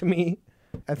to me.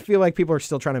 I feel like people are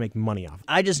still trying to make money off it.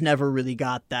 I just never really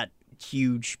got that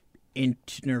huge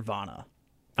into Nirvana.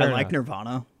 I like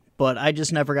Nirvana, but I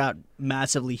just never got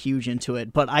massively huge into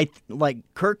it. But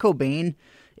Kurt Cobain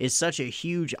is such a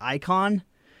huge icon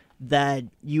that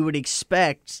you would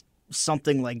expect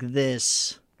something like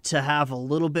this to have a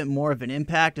little bit more of an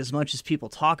impact. As much as people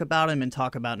talk about him and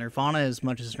talk about Nirvana, as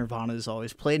much as Nirvana is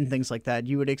always played and things like that,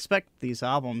 you would expect these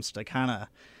albums to kind of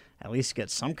at least get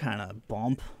some kind of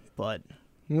bump, but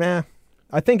nah.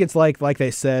 I think it's like they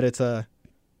said, it's a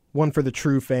one for the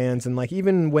true fans. And like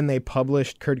even when they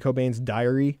published Kurt Cobain's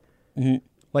diary,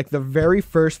 like the very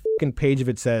first fucking page of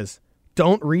it says,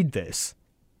 don't read this.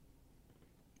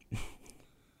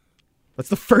 That's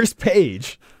the first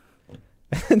page.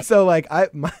 And so, like,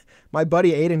 my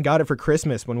buddy Aiden got it for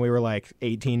Christmas when we were, like,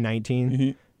 18,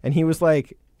 19. And he was,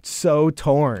 like, so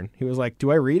torn. He was like,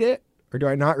 do I read it or do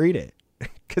I not read it?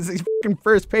 Because the fucking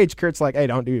first page, Kurt's like, hey,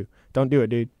 don't do it,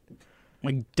 dude.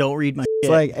 Like, don't read my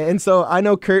shit. Like, and so I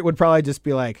know Kurt would probably just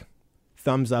be, like,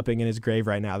 thumbs upping in his grave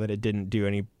right now that it didn't do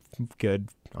any good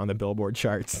on the Billboard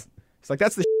charts. It's like,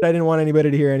 that's the shit I didn't want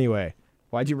anybody to hear anyway.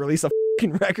 Why'd you release a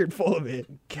fucking record full of it?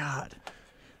 God.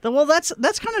 Well, that's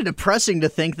kind of depressing to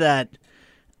think that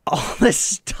all this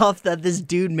stuff that this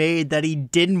dude made that he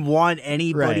didn't want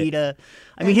anybody to...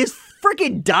 I mean, his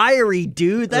freaking diary,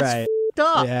 dude, that's f***ed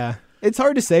up. Yeah. It's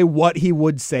hard to say what he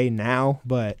would say now,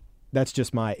 but that's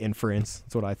just my inference.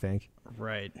 That's what I think.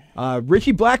 Right.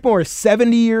 Richie Blackmore is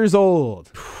 70 years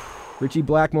old. Richie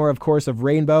Blackmore, of course, of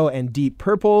Rainbow and Deep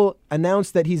Purple,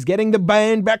 announced that he's getting the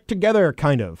band back together,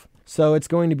 kind of. So it's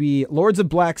going to be Lords of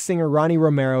Black singer Ronnie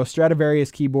Romero, Stradivarius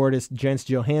keyboardist Jens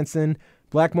Johansson,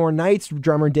 Blackmore Knights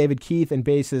drummer David Keith, and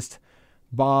bassist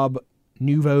Bob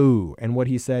Nouveau. And what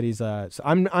he said is, so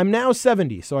I'm now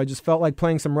 70, so I just felt like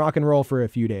playing some rock and roll for a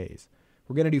few days.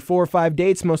 We're going to do 4 or 5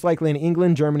 dates, most likely in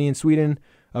England, Germany, and Sweden,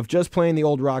 of just playing the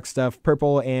old rock stuff,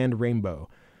 Purple and Rainbow.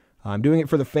 I'm doing it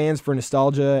for the fans, for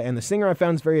nostalgia, and the singer I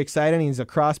found is very exciting. He's a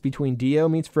cross between Dio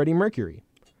meets Freddie Mercury.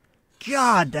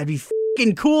 God, that'd be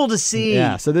fucking cool to see.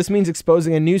 Yeah, so this means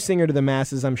exposing a new singer to the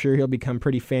masses. I'm sure he'll become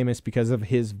pretty famous because of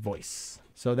his voice.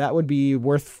 So that would be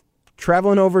worth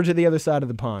traveling over to the other side of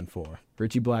the pond for.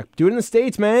 Richie Black, do it in the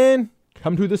States, man.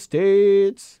 Come to the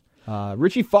States.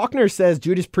 Richie Faulkner says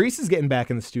Judas Priest is getting back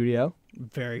in the studio.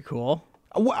 Very cool.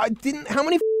 How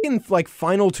many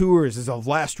final tours is of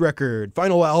last record,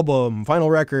 final album, final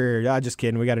record? Just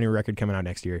kidding. We got a new record coming out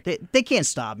next year. They can't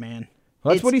stop, man.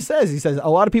 Well, that's what he says. He says, a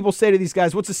lot of people say to these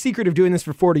guys, what's the secret of doing this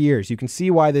for 40 years? You can see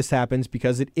why this happens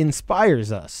because it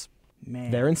inspires us.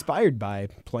 Man. They're inspired by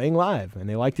playing live, and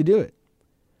they like to do it.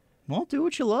 Well, do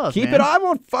what you love, Keep man. it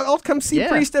on. I'll come see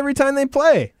Priest every time they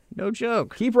play. No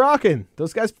joke. Keep rocking.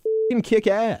 Those guys f***ing kick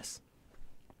ass.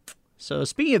 So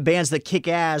speaking of bands that kick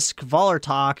ass,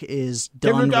 Kvalertak is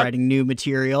done writing new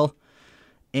material.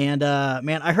 And,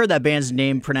 man, I heard that band's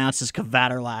name pronounced as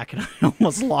Kvaderlak, and I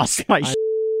almost lost my shit.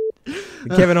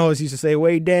 Kevin always used to say,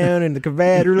 way down in the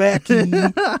Kvaderlak.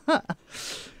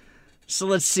 So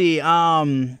let's see.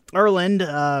 Erland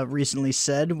recently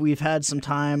said we've had some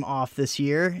time off this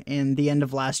year and the end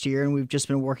of last year, and we've just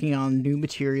been working on new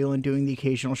material and doing the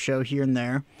occasional show here and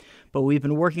there. But we've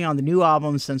been working on the new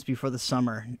album since before the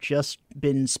summer. Just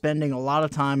been spending a lot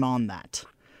of time on that.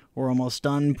 We're almost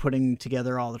done putting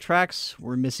together all the tracks.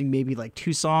 We're missing maybe like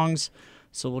 2 songs,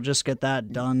 so we'll just get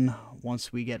that done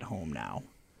once we get home now.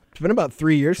 It's been about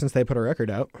 3 years since they put a record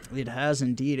out. It has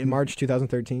indeed. In March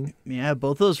 2013. Yeah,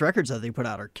 both those records that they put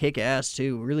out are kick-ass,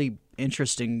 too. Really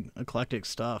interesting, eclectic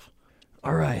stuff.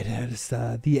 All right, it's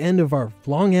the end of our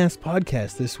long-ass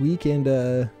podcast this week, and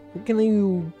we're going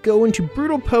to go into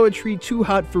brutal poetry too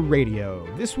hot for radio.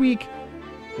 This week,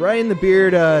 Ryan the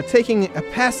Beard taking a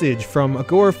passage from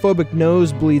Agoraphobic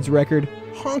Nosebleed's record,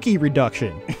 Honky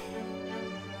Reduction.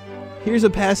 Here's a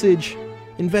passage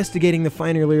investigating the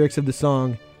finer lyrics of the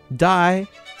song, Die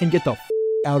and Get the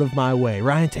Out of My Way.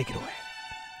 Ryan, take it away.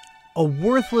 A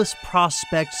worthless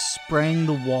prospect sprang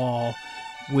the wall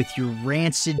with your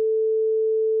rancid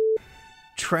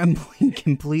trembling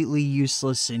completely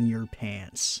useless in your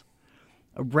pants.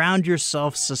 Around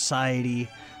yourself, society,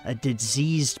 a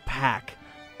diseased pack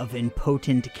of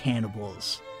impotent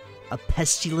cannibals, a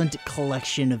pestilent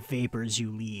collection of vapors you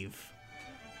leave,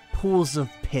 pools of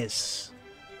piss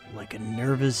like a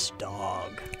nervous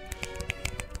dog.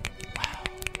 Wow.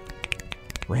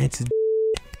 Rancid.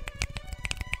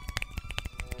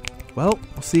 Well,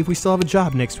 I'll see if we still have a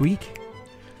job next week.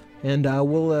 And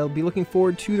we'll be looking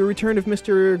forward to the return of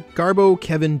Mr. Garbo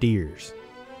Kevin Deers.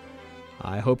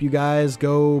 I hope you guys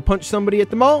go punch somebody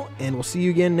at the mall, and we'll see you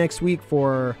again next week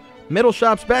for Metal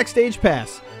Shop's Backstage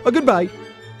Pass. Goodbye.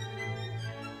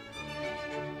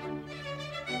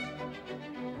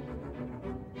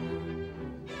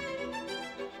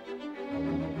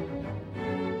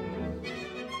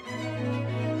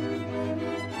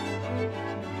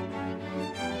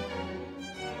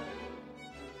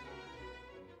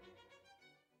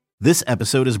 This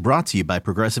episode is brought to you by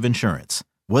Progressive Insurance.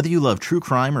 Whether you love true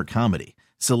crime or comedy,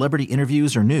 celebrity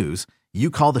interviews or news, you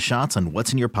call the shots on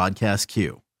what's in your podcast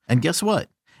queue. And guess what?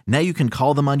 Now you can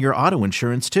call them on your auto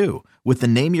insurance too with the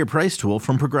Name Your Price tool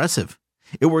from Progressive.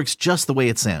 It works just the way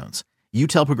it sounds. You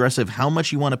tell Progressive how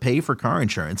much you want to pay for car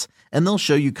insurance, and they'll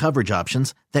show you coverage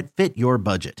options that fit your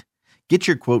budget. Get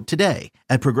your quote today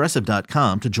at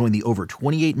Progressive.com to join the over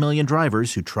 28 million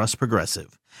drivers who trust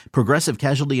Progressive. Progressive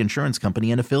Casualty Insurance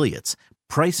Company and Affiliates.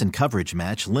 Price and coverage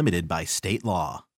match limited by state law.